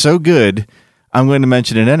 But it's so good, I'm going to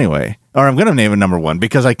mention it anyway. Or I'm going to name it number 1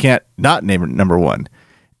 because I can't not name it number 1.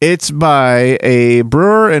 It's by a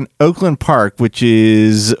brewer in Oakland Park, which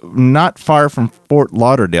is not far from Fort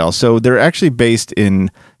Lauderdale. So they're actually based in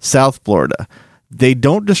South Florida. They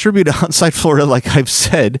don't distribute outside Florida, like I've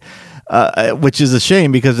said. which is a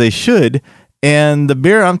shame because they should. And the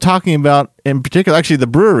beer I'm talking about in particular, actually the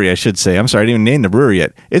brewery, I should say. I'm sorry, I didn't even name the brewery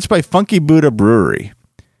yet. It's by Funky Buddha Brewery.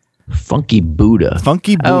 Funky Buddha.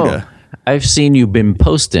 Funky Buddha. Oh, I've seen you've been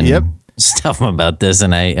posting stuff about this,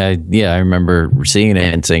 and I remember seeing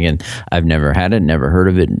it and saying, I've never had it, never heard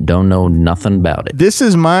of it, don't know nothing about it. This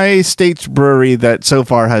is my state's brewery that so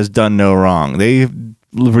far has done no wrong. They've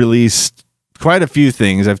released quite a few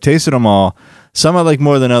things. I've tasted them all. Some I like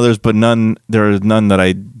more than others, but there are none that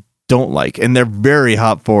I don't like, and they're very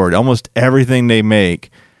hop forward. Almost everything they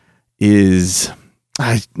make is,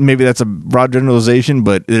 maybe that's a broad generalization,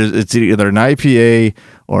 but it's either an IPA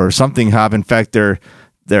or something hop. In fact, they're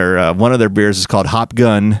one of their beers is called Hop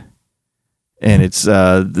Gun, and it's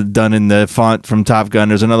done in the font from Top Gun.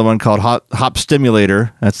 There's another one called Hop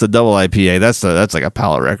Stimulator. That's the double IPA. That's like a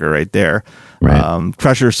palate wrecker right there. Right.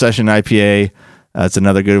 Crusher Session IPA. That's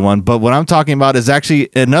another good one. But what I'm talking about is actually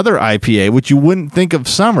another IPA, which you wouldn't think of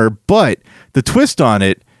summer, but the twist on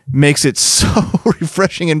it makes it so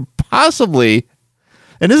refreshing and possibly,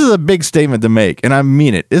 and this is a big statement to make, and I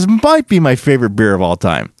mean it, this might be my favorite beer of all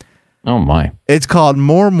time. Oh, my. It's called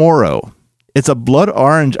Moro. It's a blood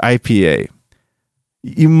orange IPA.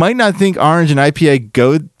 You might not think orange and IPA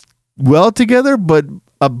go well together, but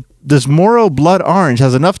this Moro blood orange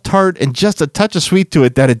has enough tart and just a touch of sweet to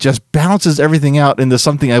it that it just balances everything out into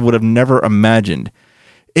something I would have never imagined.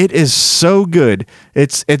 It is so good.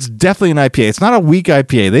 It's definitely an IPA. It's not a weak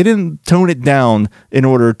IPA. They didn't tone it down in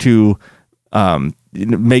order to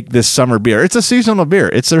make this summer beer. It's a seasonal beer.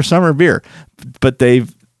 It's their summer beer, but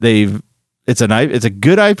it's a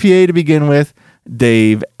good IPA to begin with.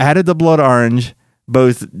 They've added the blood orange,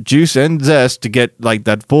 both juice and zest, to get like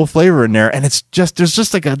that full flavor in there, and there's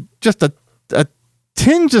just a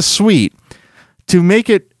tinge of sweet to make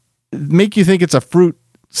you think it's a fruit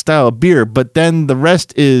style beer, but then the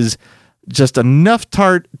rest is just enough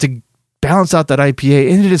tart to balance out that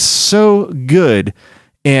IPA, and it is so good.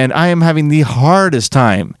 And I am having the hardest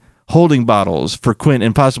time holding bottles for Quint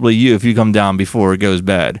and possibly you if you come down before it goes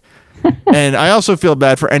bad. And I also feel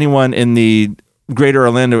bad for anyone in the greater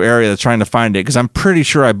Orlando area that's trying to find it, because I'm pretty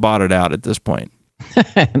sure I bought it out at this point.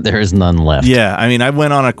 There is none left. Yeah, I mean, I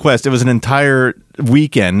went on a quest. It was an entire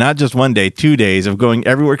weekend, not just one day, 2 days of going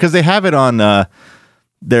everywhere, because they have it on on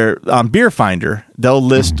Beer Finder. They'll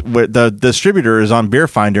list where the distributor is on Beer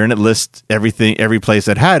Finder, and it lists every place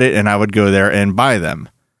that had it, and I would go there and buy them.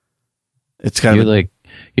 It's kind of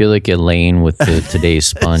you're like Elaine with the Today's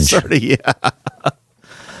Sponge. Sort of, yeah.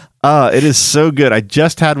 It is so good. I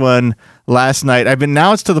just had one last night.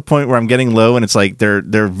 Now it's to the point where I'm getting low, and it's like they're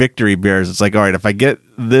victory beers. It's like, all right, if I get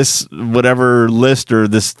this whatever list or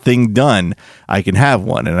this thing done, I can have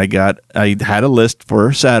one. And I had a list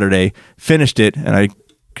for Saturday, finished it, and I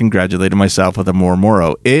congratulated myself with a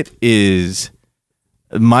Moro. It is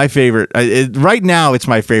my favorite. Right now, it's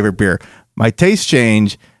my favorite beer. My tastes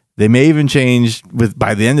change. They may even change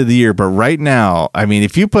by the end of the year, but right now, I mean,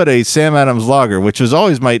 if you put a Sam Adams lager, which was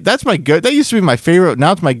always that used to be my favorite.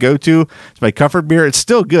 Now it's my go-to. It's my comfort beer. It's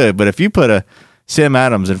still good, but if you put a Sam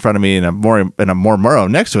Adams in front of me and a Moro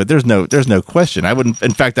next to it, there's no question. I wouldn't.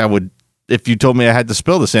 In fact, I would. If you told me I had to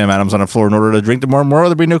spill the Sam Adams on the floor in order to drink the Moro,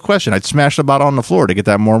 there'd be no question. I'd smash the bottle on the floor to get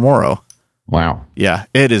that Moro. Wow. Yeah,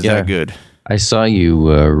 it is that good. I saw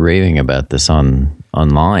you raving about this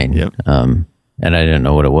online. Yep. And I didn't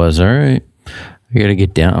know what it was. All right, I got to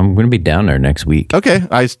get down. I'm going to be down there next week. Okay,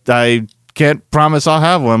 I can't promise I'll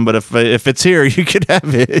have one, but if it's here, you could have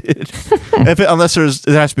it. Unless it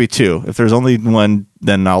has to be two. If there's only one,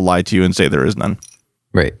 then I'll lie to you and say there is none.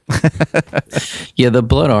 Right. Yeah, the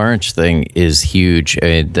blood orange thing is huge.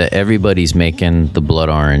 Everybody's making the blood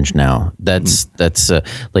orange now. That's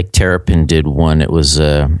like Terrapin did one. It was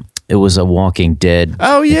a Walking Dead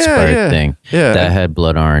inspired thing that had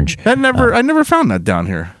blood orange. I never found that down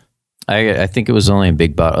here. I think it was only in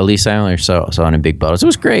big bottles. At least I only saw it in big bottles. It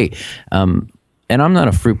was great. And I'm not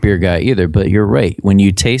a fruit beer guy either, but you're right. When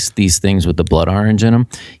you taste these things with the blood orange in them,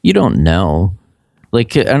 you don't know.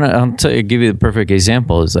 Like, and I'll give you the perfect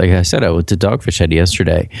example. Is like I said, I went to Dogfish Head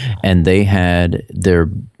yesterday, and they had their.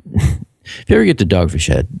 If you ever get to Dogfish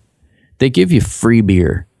Head, they give you free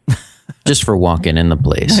beer. Just for walking in the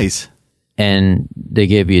place. Nice. And they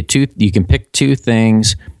give you you can pick two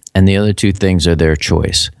things, and the other two things are their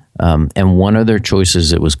choice. And one of their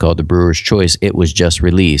choices, it was called the Brewer's Choice. It was just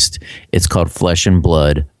released. It's called Flesh and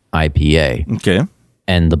Blood IPA. Okay.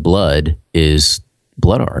 And the blood is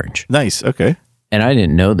blood orange. Nice. Okay. And I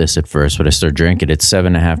didn't know this at first, but I started drinking it. It's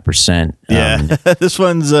 7.5%. Yeah. This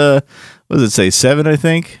one's, what does it say? 7, I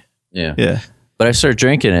think? Yeah. Yeah. But I started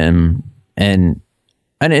drinking it, and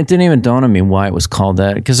And it didn't even dawn on me why it was called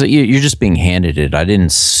that, because you're just being handed it. I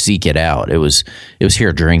didn't seek it out. It was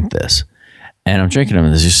here, drink this, and I'm drinking them.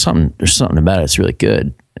 And there's something about it. It's really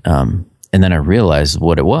good. And then I realized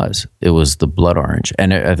what it was. It was the blood orange,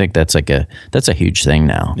 and I think that's a huge thing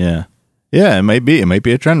now. Yeah, yeah. It might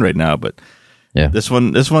be a trend right now, but yeah, this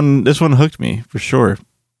one hooked me for sure.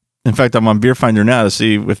 In fact, I'm on Beer Finder now to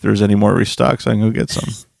see if there's any more restock, so I can go get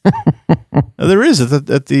some. There is at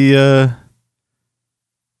the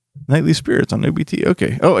Nightly Spirits on OBT.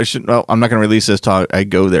 Okay. Oh, I'm not going to release this till I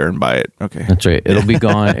go there and buy it. Okay. That's right. It'll be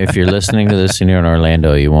gone. If you're listening to this and you're in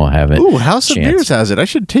Orlando, you won't have it. Ooh, House of Beers has it. I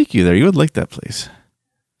should take you there. You would like that place.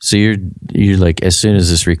 So you're like, as soon as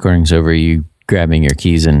this recording's over, you grabbing your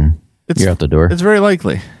keys and you're out the door? It's very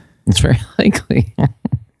likely. It's very likely.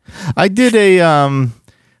 I did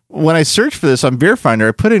when I searched for this on Beer Finder,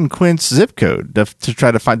 I put in Quint's zip code to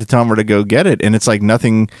try to tell him where to go get it, and it's like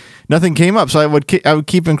nothing came up. So I would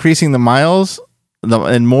keep increasing the miles,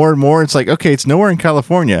 and more. It's like, okay, it's nowhere in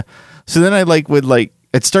California. So then I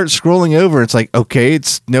I'd start scrolling over. It's like, okay,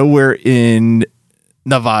 it's nowhere in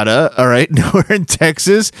Nevada. All right, nowhere in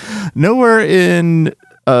Texas, nowhere in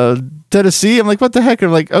Tennessee. I'm like, what the heck?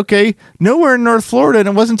 I'm like, okay, nowhere in North Florida. And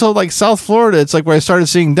it wasn't until like South Florida, it's like where I started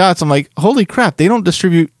seeing dots. I'm like, holy crap, they don't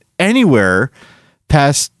distribute anywhere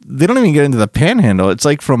past, they don't even get into the Panhandle. It's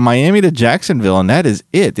like from Miami to Jacksonville, and that is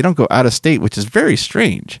it. They don't go out of state, which is very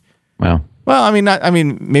strange. Wow. Well,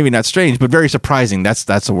 maybe not strange, but very surprising. That's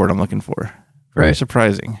the word I'm looking for. Very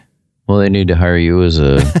surprising. Well, they need to hire you as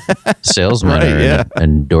a salesman right, or an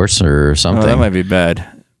endorser or something. Oh, that might be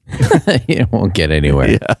bad. You won't get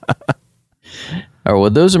anywhere. Yeah. All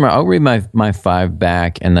right, well, I'll read my 5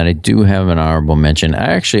 back, and then I do have an honorable mention.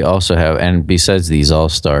 I actually also have, and besides these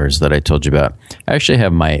all-stars that I told you about, I actually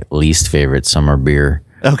have my least favorite summer beer.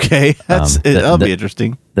 Okay, that'll be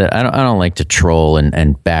interesting. That I don't like to troll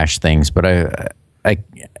and bash things, but I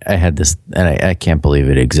had this, and I can't believe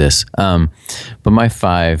it exists. But my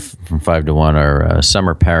 5 from 5 to 1 are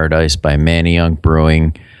Summer Paradise by Manayunk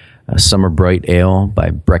Brewing, Summer Bright Ale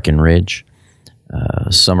by Breckenridge,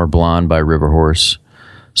 Summer Blonde by River Horse,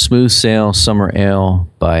 Smooth Sail Summer Ale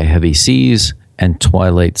by Heavy Seas, and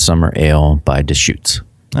Twilight Summer Ale by Deschutes.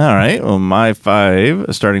 All right. Well, my 5,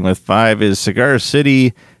 starting with 5, is Cigar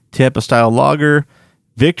City Tampa Style Lager,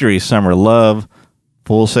 Victory Summer Love,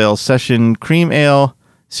 Full Sail Session Cream Ale,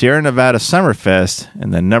 Sierra Nevada Summerfest,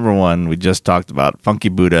 and then number 1 we just talked about, Funky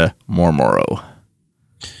Buddha Mormoro.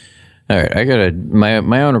 All right, I got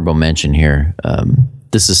my honorable mention here.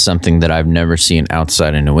 This is something that I've never seen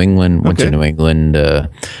outside of New England. Went to New England a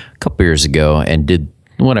couple years ago and did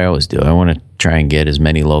what I always do. I want to try and get as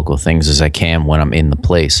many local things as I can when I'm in the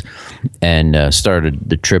place, and started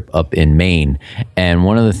the trip up in Maine. And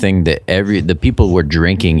one of the things that the people were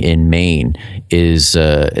drinking in Maine is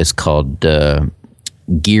called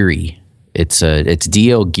Geary. It's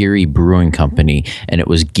D.L. Geary Brewing Company, and it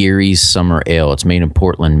was Geary's Summer Ale. It's made in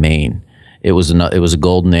Portland, Maine. It was a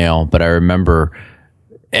golden ale, but I remember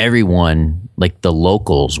everyone, like the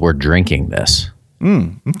locals, were drinking this.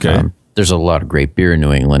 Okay. There's a lot of great beer in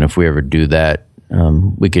New England. If we ever do that,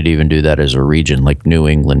 we could even do that as a region, like New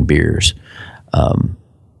England beers.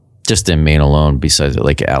 Just in Maine alone, besides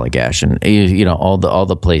like Allagash and all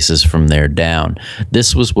the places from there down,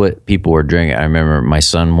 this was what people were drinking. I remember my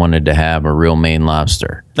son wanted to have a real Maine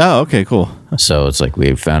lobster. Oh, okay, cool. So it's like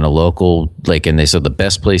we found a local, and they said the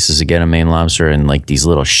best places to get a Maine lobster in like these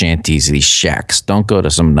little shanties, these shacks. Don't go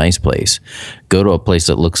to some nice place. Go to a place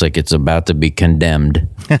that looks like it's about to be condemned.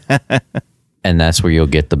 And that's where you'll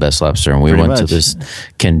get the best lobster. And we went to this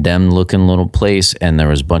condemned-looking little place, and there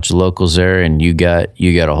was a bunch of locals there, and you got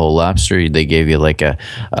a whole lobster. They gave you like a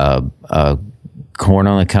corn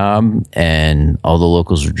on the cob, and all the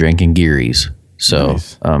locals were drinking Geary's. So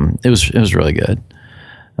nice. It was really good.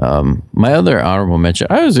 My other honorable mention,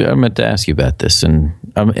 I meant to ask you about this, and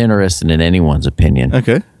I'm interested in anyone's opinion.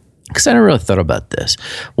 Okay. Because I never really thought about this.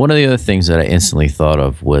 One of the other things that I instantly thought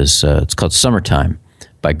of was it's called Summertime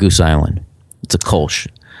by Goose Island. It's a Kolsch.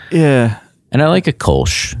 Yeah. And I like a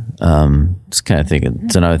Kolsch. It's kind of thing.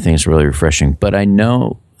 It's another thing that's really refreshing. But I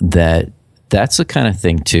know that that's the kind of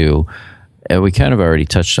thing too. We kind of already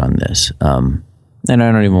touched on this. And I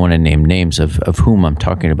don't even want to name names of whom I'm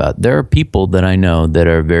talking about. There are people that I know that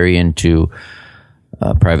are very into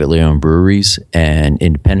privately owned breweries and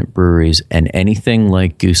independent breweries and anything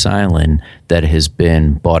like Goose Island that has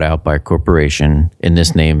been bought out by a corporation. In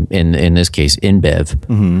this case, InBev.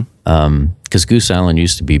 Mm-hmm. Because Goose Island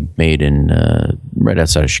used to be made in right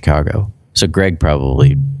outside of Chicago. So Greg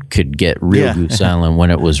probably could get real Goose Island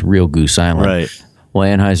when it was real Goose Island. Right. Well,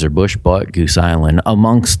 Anheuser-Busch bought Goose Island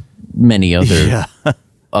amongst many other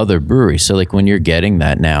other breweries. So like when you're getting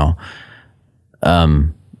that now,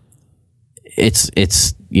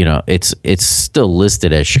 it's you know, it's still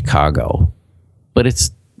listed as Chicago, but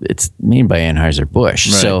it's made by Anheuser-Busch.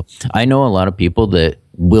 Right. So I know a lot of people that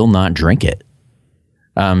will not drink it.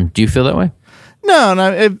 Do you feel that way? No,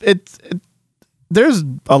 there's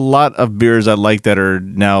a lot of beers I like that are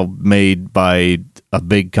now made by a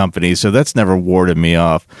big company, so that's never warded me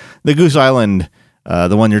off. The Goose Island,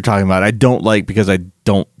 the one you're talking about, I don't like because I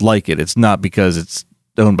don't like it. It's not because it's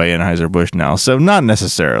owned by Anheuser-Busch now, so not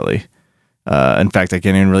necessarily. In fact, I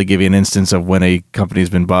can't even really give you an instance of when a company's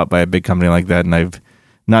been bought by a big company like that and I've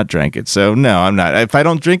not drank it. So no, I'm not. If I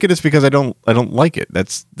don't drink it, it's because I don't like it.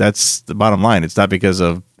 That's the bottom line. It's not because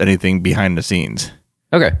of anything behind the scenes.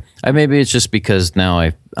 Okay. Maybe it's just because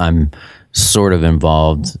now I'm sort of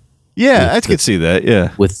involved. Yeah, I could see that.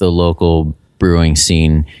 Yeah. With the local brewing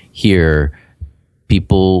scene here,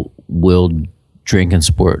 people will drink and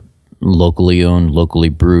support locally owned, locally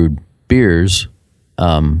brewed beers,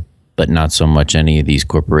 but not so much any of these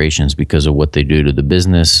corporations because of what they do to the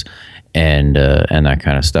business and that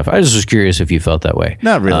kind of stuff. I was just curious if you felt that way.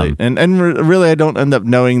 Not really. Really, I don't end up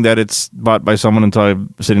knowing that it's bought by someone until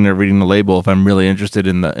I'm sitting there reading the label if I'm really interested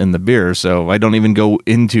in the beer. So I don't even go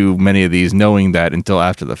into many of these knowing that until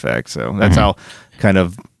after the fact. So that's how kind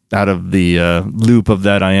of out of the loop of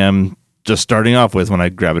that I am just starting off with when I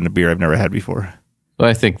grab a beer I've never had before. Well,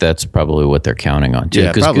 I think that's probably what they're counting on too.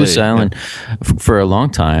 Yeah, because Goose Island, for a long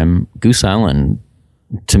time, Goose Island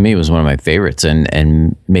to me was one of my favorites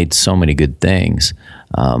and made so many good things.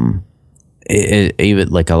 Even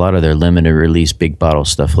like a lot of their limited release big bottle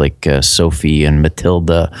stuff like Sophie and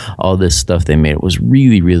Matilda, all this stuff they made, it was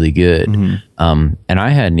really, really good. And I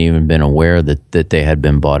hadn't even been aware that they had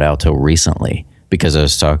been bought out till recently because I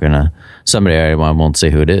was talking to somebody, I won't say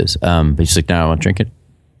who it is, but he's like, no, I won't drink it.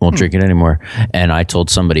 Won't drink it anymore. And I told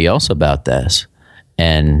somebody else about this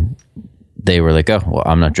and they were like, oh, well,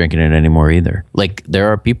 I'm not drinking it anymore either. Like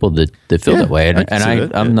there are people that feel that way.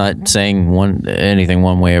 I'm not saying anything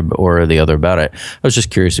one way or the other about it. I was just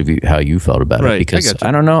curious how you felt about it because I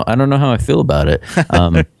don't know how I feel about it.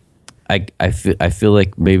 I feel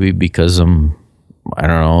like maybe because I'm, I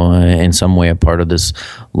don't know, in some way a part of this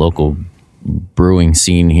local brewing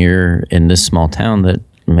scene here in this small town that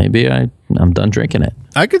maybe I'm done drinking it.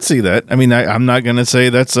 I could see that. I mean, I'm not going to say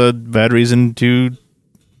that's a bad reason to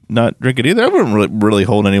not drink it either. I wouldn't really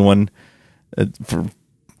hold anyone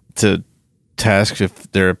to task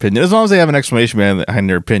if their opinion, as long as they have an explanation behind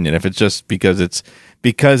their opinion. If it's just because it's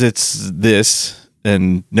this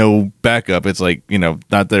and no backup, it's like, you know,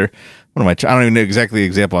 not their. What am I don't even know exactly the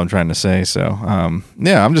example I'm trying to say. So,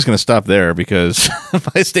 yeah, I'm just going to stop there because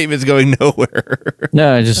my statement's going nowhere.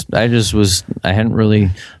 No, I hadn't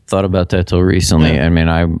really thought about that till recently. Yeah. I mean,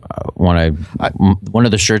 one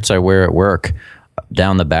of the shirts I wear at work,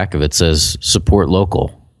 down the back of it says support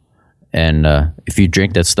local. And if you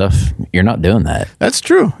drink that stuff, you're not doing that. That's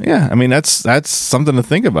true. Yeah. I mean, that's something to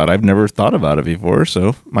think about. I've never thought about it before,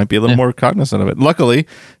 so might be a little more cognizant of it. Luckily,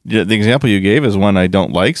 the example you gave is one I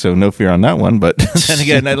don't like, so no fear on that one. But then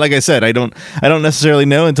again, like I said, I don't necessarily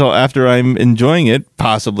know until after I'm enjoying it,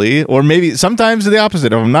 possibly. Or maybe sometimes the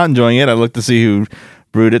opposite. If I'm not enjoying it, I look to see who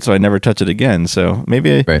brewed it so I never touch it again. So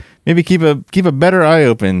maybe keep a better eye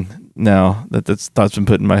open now that thought's been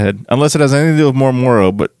put in my head, unless it has anything to do with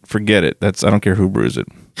Moro, but forget it. I don't care who brews it.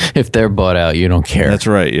 If they're bought out, you don't care. That's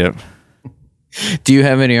right. Yep. Do you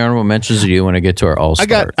have any honorable mentions, or do you want to get to our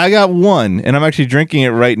all-stars? I got one, and I'm actually drinking it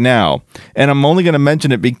right now, and I'm only going to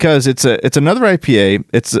mention it because it's another IPA.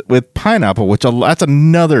 It's with pineapple, which that's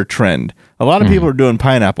another trend. A lot of people are doing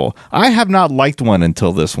pineapple. I have not liked one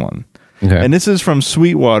until this one. Okay. And this is from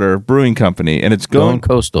Sweetwater Brewing Company, and it's going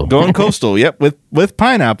coastal. Going coastal, yep, with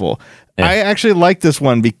pineapple. Yeah. I actually like this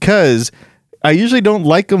one because I usually don't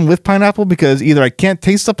like them with pineapple because either I can't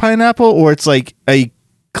taste the pineapple or it's like a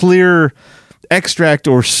clear extract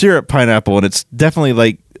or syrup pineapple, and it's definitely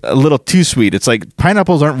like a little too sweet. It's like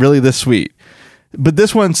pineapples aren't really this sweet. But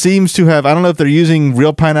this one seems to have, I don't know if they're using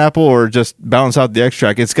real pineapple or just balance out the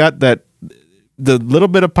extract. It's got the little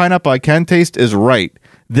bit of pineapple I can taste is right.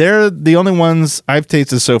 They're the only ones I've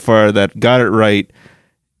tasted so far that got it right,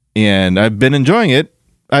 and I've been enjoying it.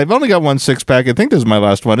 I've only got one 6-pack. I think this is my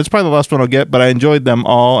last one. It's probably the last one I'll get, but I enjoyed them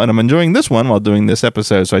all, and I'm enjoying this one while doing this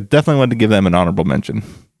episode, so I definitely wanted to give them an honorable mention.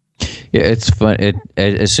 Yeah, it's fun.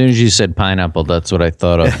 As soon as you said pineapple, that's what I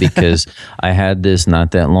thought of, because I had this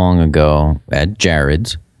not that long ago at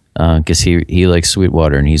Jared's, because he likes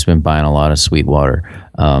Sweetwater, and he's been buying a lot of Sweetwater,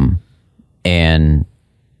 and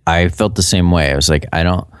I felt the same way. I was like, I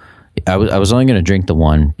was only going to drink the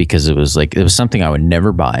one because it was something I would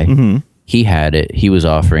never buy. Mm-hmm. He had it. He was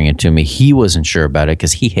offering it to me. He wasn't sure about it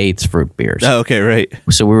because he hates fruit beers. Oh, okay, right.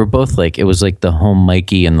 So we were both like, it was like the home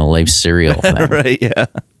Mikey and the Life cereal thing. Right, yeah.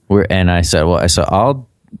 And I said, I'll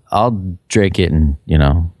drink it and,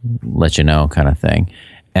 let you know kind of thing.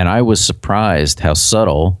 And I was surprised how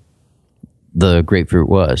subtle the grapefruit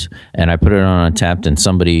was. And I put it on Untapped, and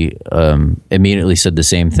somebody immediately said the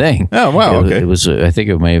same thing. Oh, wow, okay. It was, I think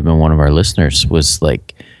it may have been one of our listeners was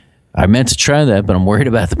like, I meant to try that, but I'm worried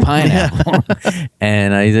about the pineapple.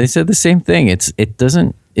 And they said the same thing. It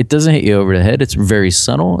doesn't hit you over the head. It's very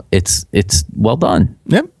subtle. It's well done.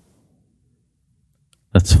 Yep.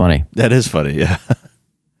 That's funny. That is funny, yeah.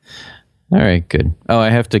 All right, good. Oh, I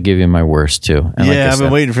have to give you my worst, too. And I've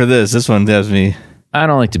been waiting for this. This one has me. I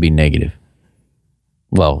don't like to be negative.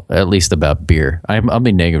 Well, at least about beer. I'll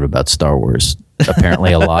be negative about Star Wars,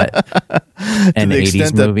 apparently a lot. And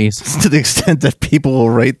 80s movies. To the extent that people will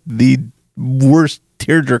write the worst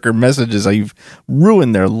tearjerker messages, you've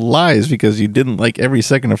ruined their lives because you didn't like every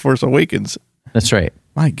second of Force Awakens. That's right.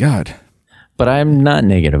 My God. But I'm not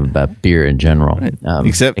negative about beer in general. Right.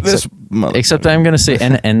 Except I'm going to say,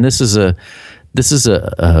 and this is a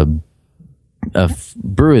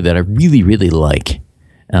brewery that I really, really like,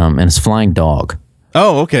 and it's Flying Dog.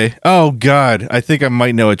 Oh, okay. Oh, God. I think I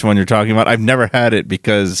might know which one you're talking about. I've never had it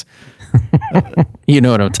because... you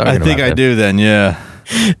know what I'm talking about. I think I do then, yeah.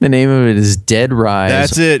 The name of it is Dead Rise.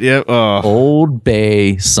 That's it, yep. Oh. Old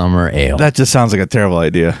Bay Summer Ale. That just sounds like a terrible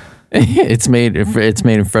idea. It's made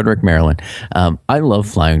in Frederick, Maryland. I love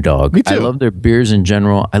Flying Dog. Me too. I love their beers in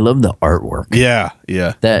general. I love the artwork. Yeah,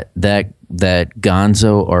 yeah. That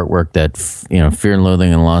Gonzo artwork, that Fear and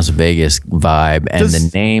Loathing in Las Vegas vibe, and the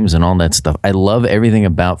names and all that stuff. I love everything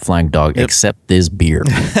about Flying Dog except this beer.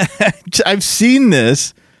 I've seen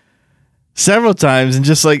this several times, and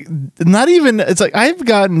just like not even. It's like I've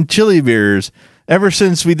gotten chili beers ever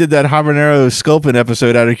since we did that habanero Sculpin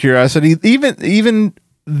episode. Out of curiosity, even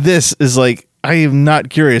this is like I am not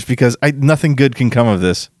curious because nothing good can come of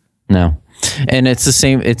this. No, and it's the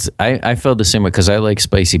same. I felt the same way because I like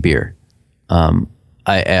spicy beer.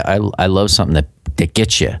 I love something that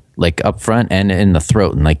gets you like up front and in the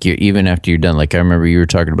throat, and like even after you're done. Like I remember you were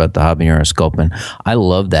talking about the habanero Sculpin. I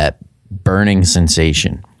love that burning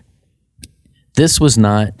sensation. This was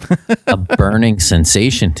not a burning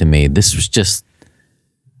sensation to me. This was just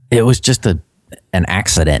an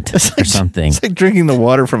accident or something. It's like drinking the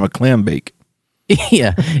water from a clam bake.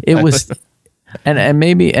 Yeah, it was, and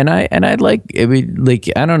maybe I'd like it would, like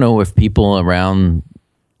I don't know if people around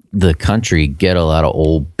the country get a lot of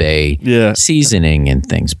Old Bay seasoning and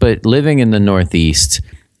things, but living in the Northeast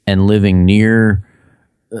and living near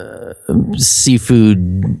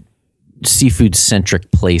seafood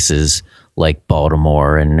centric places like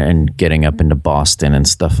Baltimore and getting up into Boston and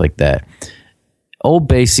stuff like that, Old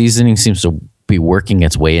Bay seasoning seems to be working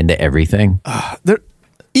its way into everything. There's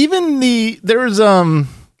and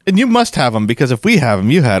you must have them because if we have them,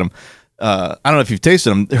 you had them. I don't know if you've tasted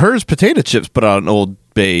them. Hers potato chips put out an Old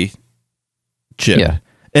Bay chip. Yeah,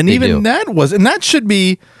 and even that should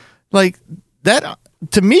be like that.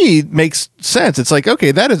 To me, makes sense. It's like,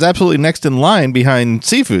 okay, that is absolutely next in line behind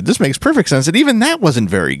seafood. This makes perfect sense. And even that wasn't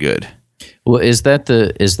very good. Well, is that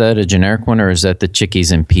a generic one, or is that the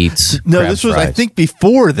Chickies and Pete's? No, this was, I think,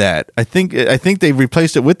 before that. I think they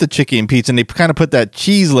replaced it with the Chickie and Pete's, and they kind of put that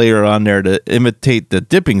cheese layer on there to imitate the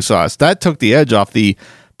dipping sauce. That took the edge off the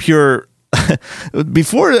pure.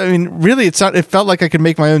 Before, I mean, really, it felt like I could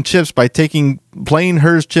make my own chips by taking plain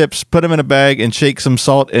Hers chips, put them in a bag, and shake some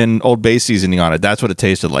salt and Old Bay seasoning on it. That's what it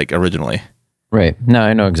tasted like originally. Right. No,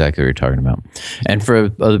 I know exactly what you're talking about. And for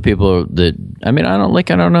other people that, I mean, I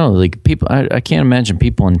don't know. Like people, I can't imagine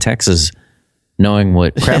people in Texas knowing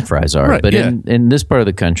what crab fries are. Right, but in this part of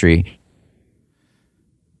the country,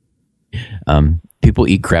 people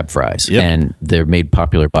eat crab fries, and they're made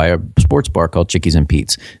popular by a sports bar called Chickies and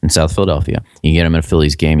Pete's in South Philadelphia. You get them at a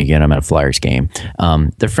Phillies game, you get them at a Flyers game.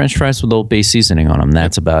 They're French fries with Old Bay seasoning on them.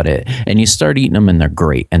 That's about it. And you start eating them, and they're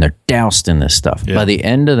great, and they're doused in this stuff. By the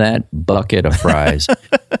end of that bucket of fries,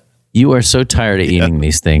 you are so tired of eating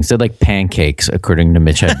these things. They're like pancakes, according to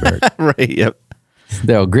Mitch Hedberg. Right. Yep.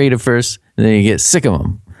 They're all great at first, and then you get sick of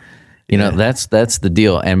them. You know, that's the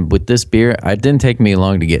deal. And with this beer, it didn't take me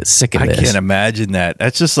long to get sick of this. I can't imagine that.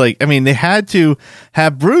 That's just like, I mean, they had to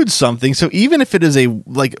have brewed something. So even if it is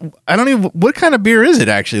what kind of beer is it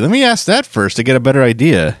actually? Let me ask that first to get a better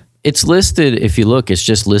idea. It's listed, if you look, it's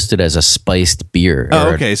just listed as a spiced beer. Oh,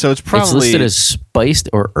 okay. So it's listed as spiced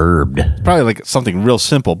or herbed. Probably like something real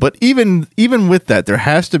simple. But even with that, there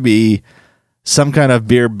has to be some kind of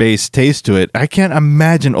beer-based taste to it. I can't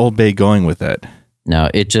imagine Old Bay going with that. No,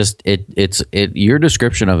 your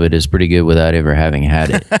description of it is pretty good without ever having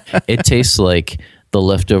had it. It tastes like the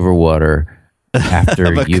leftover water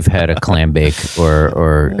after you've had a clam bake or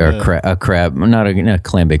a crab, not a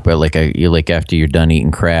clam bake, but like after you're done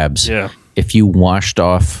eating crabs. Yeah. If you washed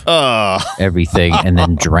off everything and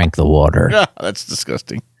then drank the water. That's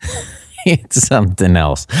disgusting. It's something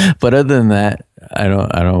else. But other than that,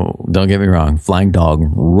 don't get me wrong, Flying Dog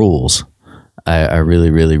rules. I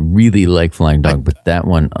really, really, really like Flying Dog, but that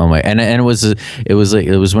one, oh my! And it was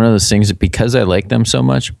one of those things that because I like them so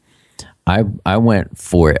much, I went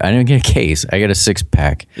for it. I didn't get a case. I got a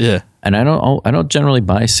 6-pack. Yeah. And I don't generally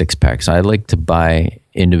buy 6-packs. I like to buy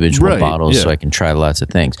individual bottles so I can try lots of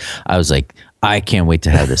things. I was like, I can't wait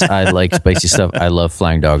to have this. I like spicy stuff. I love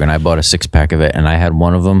Flying Dog, and I bought a 6-pack of it, and I had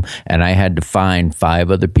one of them, and I had to find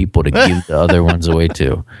 5 other people to give the other ones away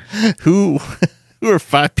to. Who are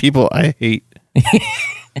 5 people I hate?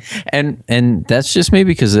 and that's just me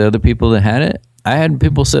because the other people that had it, I had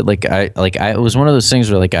people said it was one of those things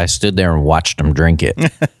where like I stood there and watched them drink it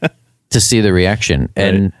to see the reaction,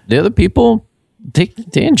 and the other people they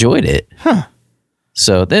enjoyed it. Huh.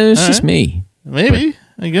 So then it's just me. Maybe,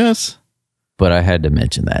 I guess. But I had to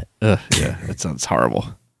mention that. Yeah, that sounds horrible.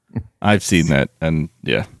 I've seen that, and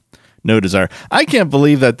yeah, no desire. I can't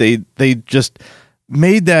believe that they just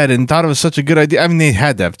made that and thought it was such a good idea. I mean, they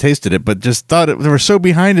had to have tasted it, but just thought they were so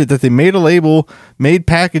behind it that they made a label, made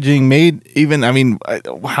packaging, made even, I mean,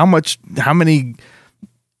 how many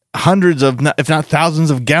hundreds of, if not thousands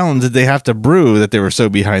of gallons did they have to brew that they were so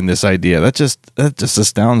behind this idea? That just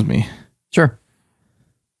astounds me. Sure.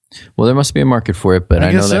 Well, there must be a market for it, but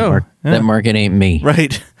I know that that market ain't me.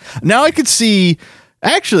 Right. Now I could see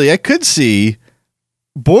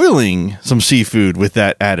boiling some seafood with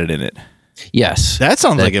that added in it. Yes. That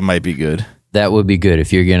sounds like it might be good. That would be good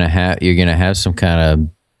if you're going to have some kind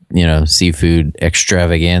of, seafood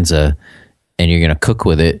extravaganza and you're going to cook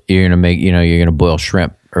with it. You're going to make, you're going to boil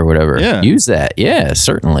shrimp or whatever. Yeah. Use that. Yeah,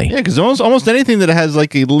 certainly. Yeah, because almost anything that has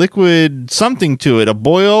like a liquid something to it, a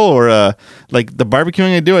boil or like the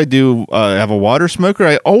barbecuing I do have a water smoker.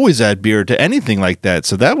 I always add beer to anything like that.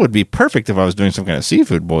 So that would be perfect if I was doing some kind of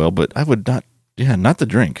seafood boil, but I would not the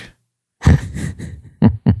drink.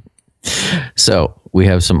 So we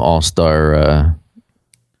have some all-star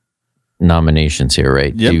nominations here,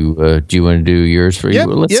 right? Yep. Do you want to do yours for you? Yep.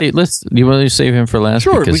 Let's see. Do you want to save him for last?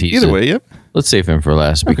 Sure. Either way. Yep. Let's save him for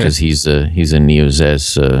last because he's a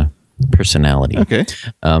NEOZAZ personality. Okay.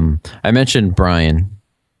 I mentioned Brian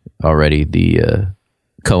already, the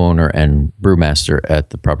co-owner and brewmaster at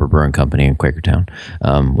the Proper Brewing Company in Quakertown,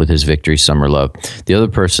 with his Victory Summer Love.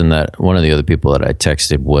 One of the other people that I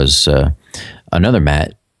texted was another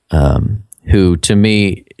Matt. Who to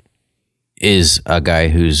me is a guy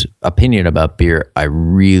whose opinion about beer I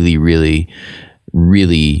really, really,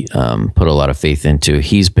 really put a lot of faith into.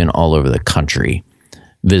 He's been all over the country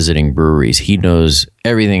visiting breweries. He knows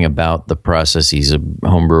everything about the process. He's a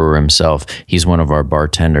home brewer himself. He's one of our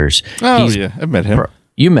bartenders. Oh, yeah. I've met him.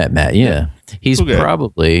 You met Matt, yeah. He's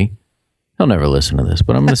probably, he'll never listen to this,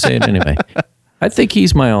 but I'm going to say it anyway. I think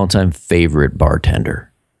he's my all-time favorite bartender.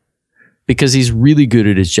 Because he's really good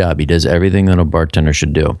at his job. He does everything that a bartender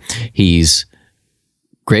should do. He's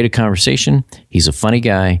great at conversation. He's a funny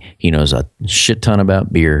guy. He knows a shit ton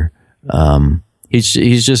about beer.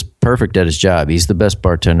 He's just perfect at his job. He's the best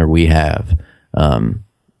bartender we have.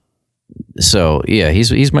 So yeah,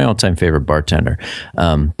 he's my all-time favorite bartender.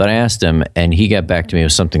 But I asked him, and he got back to me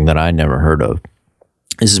with something that I never heard of.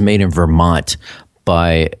 This is made in Vermont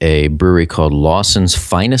by a brewery called Lawson's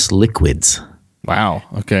Finest Liquids. Wow.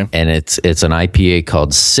 Okay. And it's an IPA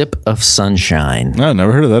called Sip of Sunshine. No,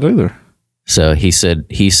 never heard of that either. So he said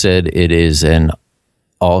it is an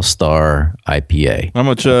all-star IPA. How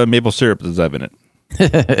much maple syrup does that have in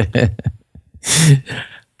it?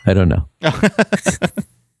 I don't know.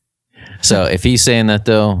 So if he's saying that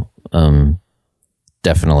though,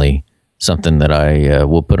 definitely something that I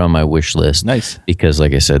will put on my wish list. Nice. Because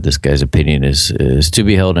like I said, this guy's opinion is to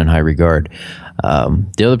be held in high regard.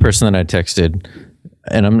 The other person that I texted,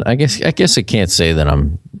 and I guess I can't say that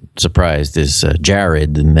I'm surprised, is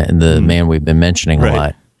Jared, the man we've been mentioning a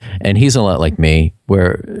lot. And he's a lot like me,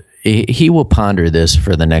 where he will ponder this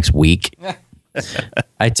for the next week.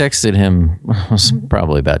 I texted him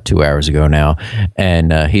probably about 2 hours ago now,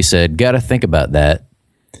 and he said, "Got to think about that."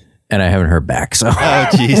 and I haven't heard back. So, oh,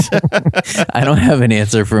 geez. I don't have an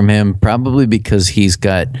answer from him, probably because he's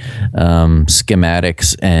got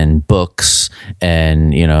schematics and books,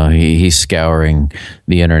 and he's scouring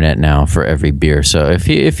the internet now for every beer. So if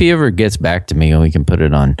he ever gets back to me, we can put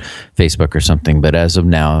it on Facebook or something. But as of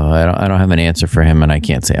now, I don't have an answer for him, and I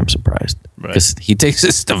can't say I'm surprised because he takes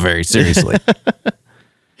this stuff very seriously.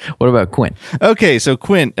 What about Quint? Okay, so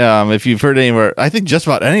Quint, if you've heard any of our, I think just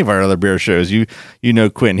about any of our other beer shows, you know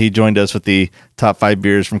Quint. He joined us with the top 5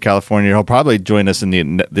 beers from California. He'll probably join us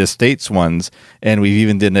in the States ones, and we've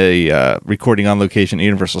even did a recording on location at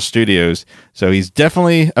Universal Studios. So he's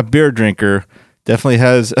definitely a beer drinker. Definitely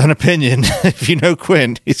has an opinion. If you know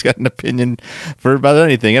Quint, he's got an opinion for about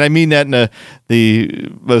anything, and I mean that in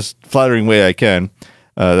the most flattering way I can.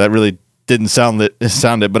 That really didn't sound it,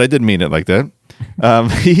 but I did mean it like that.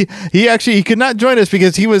 He could not join us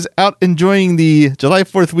because he was out enjoying the July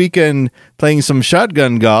 4th weekend playing some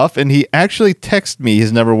shotgun golf, and he actually texted me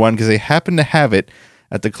his number one because they happened to have it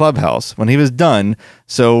at the clubhouse when he was done.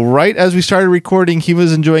 So right as we started recording, he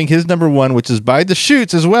was enjoying his number one, which is by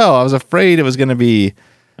Deschutes as well. I was afraid it was going to be,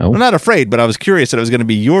 well, not afraid, but I was curious that it was going to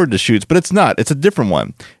be your Deschutes, but it's not. It's a different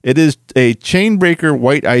one. It is a Chainbreaker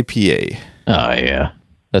White IPA. Oh, yeah.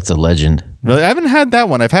 That's a legend. Really, I haven't had that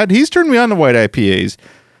one. He's turned me on to white IPAs.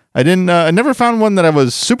 I never found one that I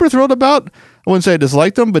was super thrilled about. I wouldn't say I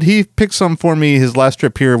disliked them, but he picked some for me his last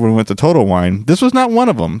trip here when we went to Total Wine. This was not one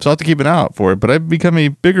of them, so I'll have to keep an eye out for it. But I've become a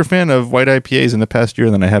bigger fan of white IPAs in the past year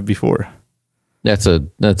than I have before. That's a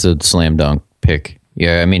slam dunk pick.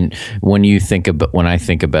 Yeah, I mean, when I think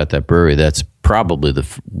about that brewery, that's probably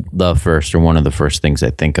the first or one of the first things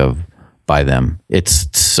I think of by them. It's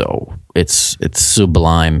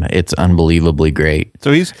sublime. It's unbelievably great.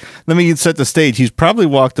 So let me set the stage. He's probably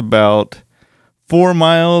walked about 4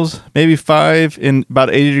 miles, maybe 5, in about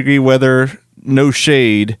 80-degree weather, no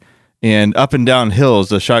shade, and up and down hills,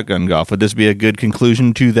 the shotgun golf. Would this be a good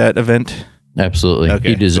conclusion to that event? Absolutely.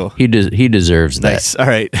 Okay, cool. He deserves that. Nice. All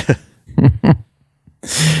right.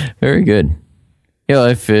 Very good. Yeah,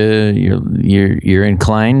 if you're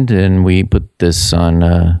inclined and we put this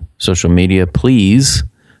on social media, please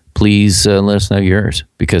let us know yours,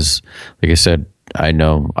 because like I said, I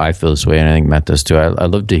know I feel this way, and I think Matt does too. I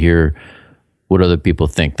love to hear what other people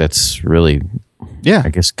think. That's really, I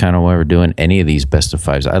guess, kind of why we're doing any of these best of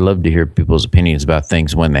fives. I love to hear people's opinions about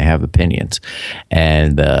things when they have opinions,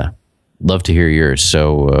 and love to hear yours.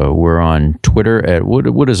 So we're on Twitter at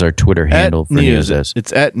what is our Twitter handle for NEOZAZ?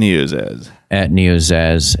 It's at NEOZAZ. At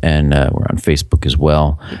NEOZAZ, and we're on Facebook as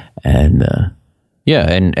well. And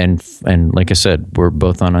and like I said, we're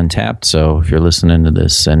both on Untapped. So if you're listening to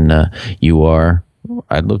this and you are,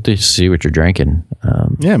 I'd love to see what you're drinking.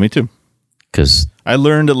 Yeah, me too. Because I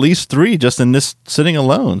learned at least 3 just in this sitting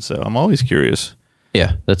alone. So I'm always curious.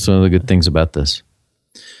 Yeah, that's one of the good things about this.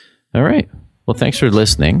 All right. Well, thanks for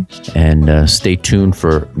listening, and stay tuned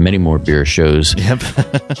for many more beer shows. Yep.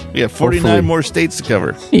 We have 49 more states to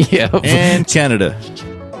cover. Yep. And Canada.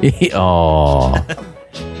 Oh,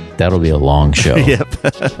 that'll be a long show. Yep.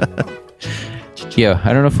 Yeah,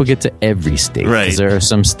 I don't know if we'll get to every state. Right. Because there are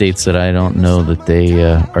some states that I don't know that they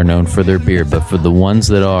are known for their beer, but for the ones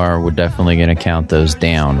that are, we're definitely going to count those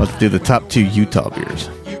down. Let's do the top 2 Utah beers.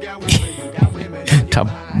 Top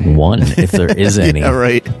 1, if there is any. Yeah,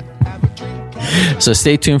 right. So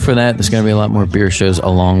stay tuned for that. There's going to be a lot more beer shows,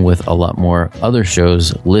 along with a lot more other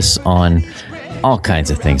shows, lists on all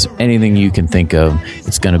kinds of things. Anything you can think of,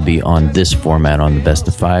 it's going to be on this format on the Best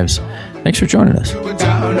of Fives. Thanks for joining us. When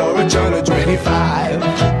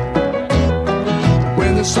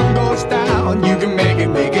the sun goes down, you can make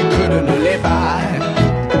it good enough.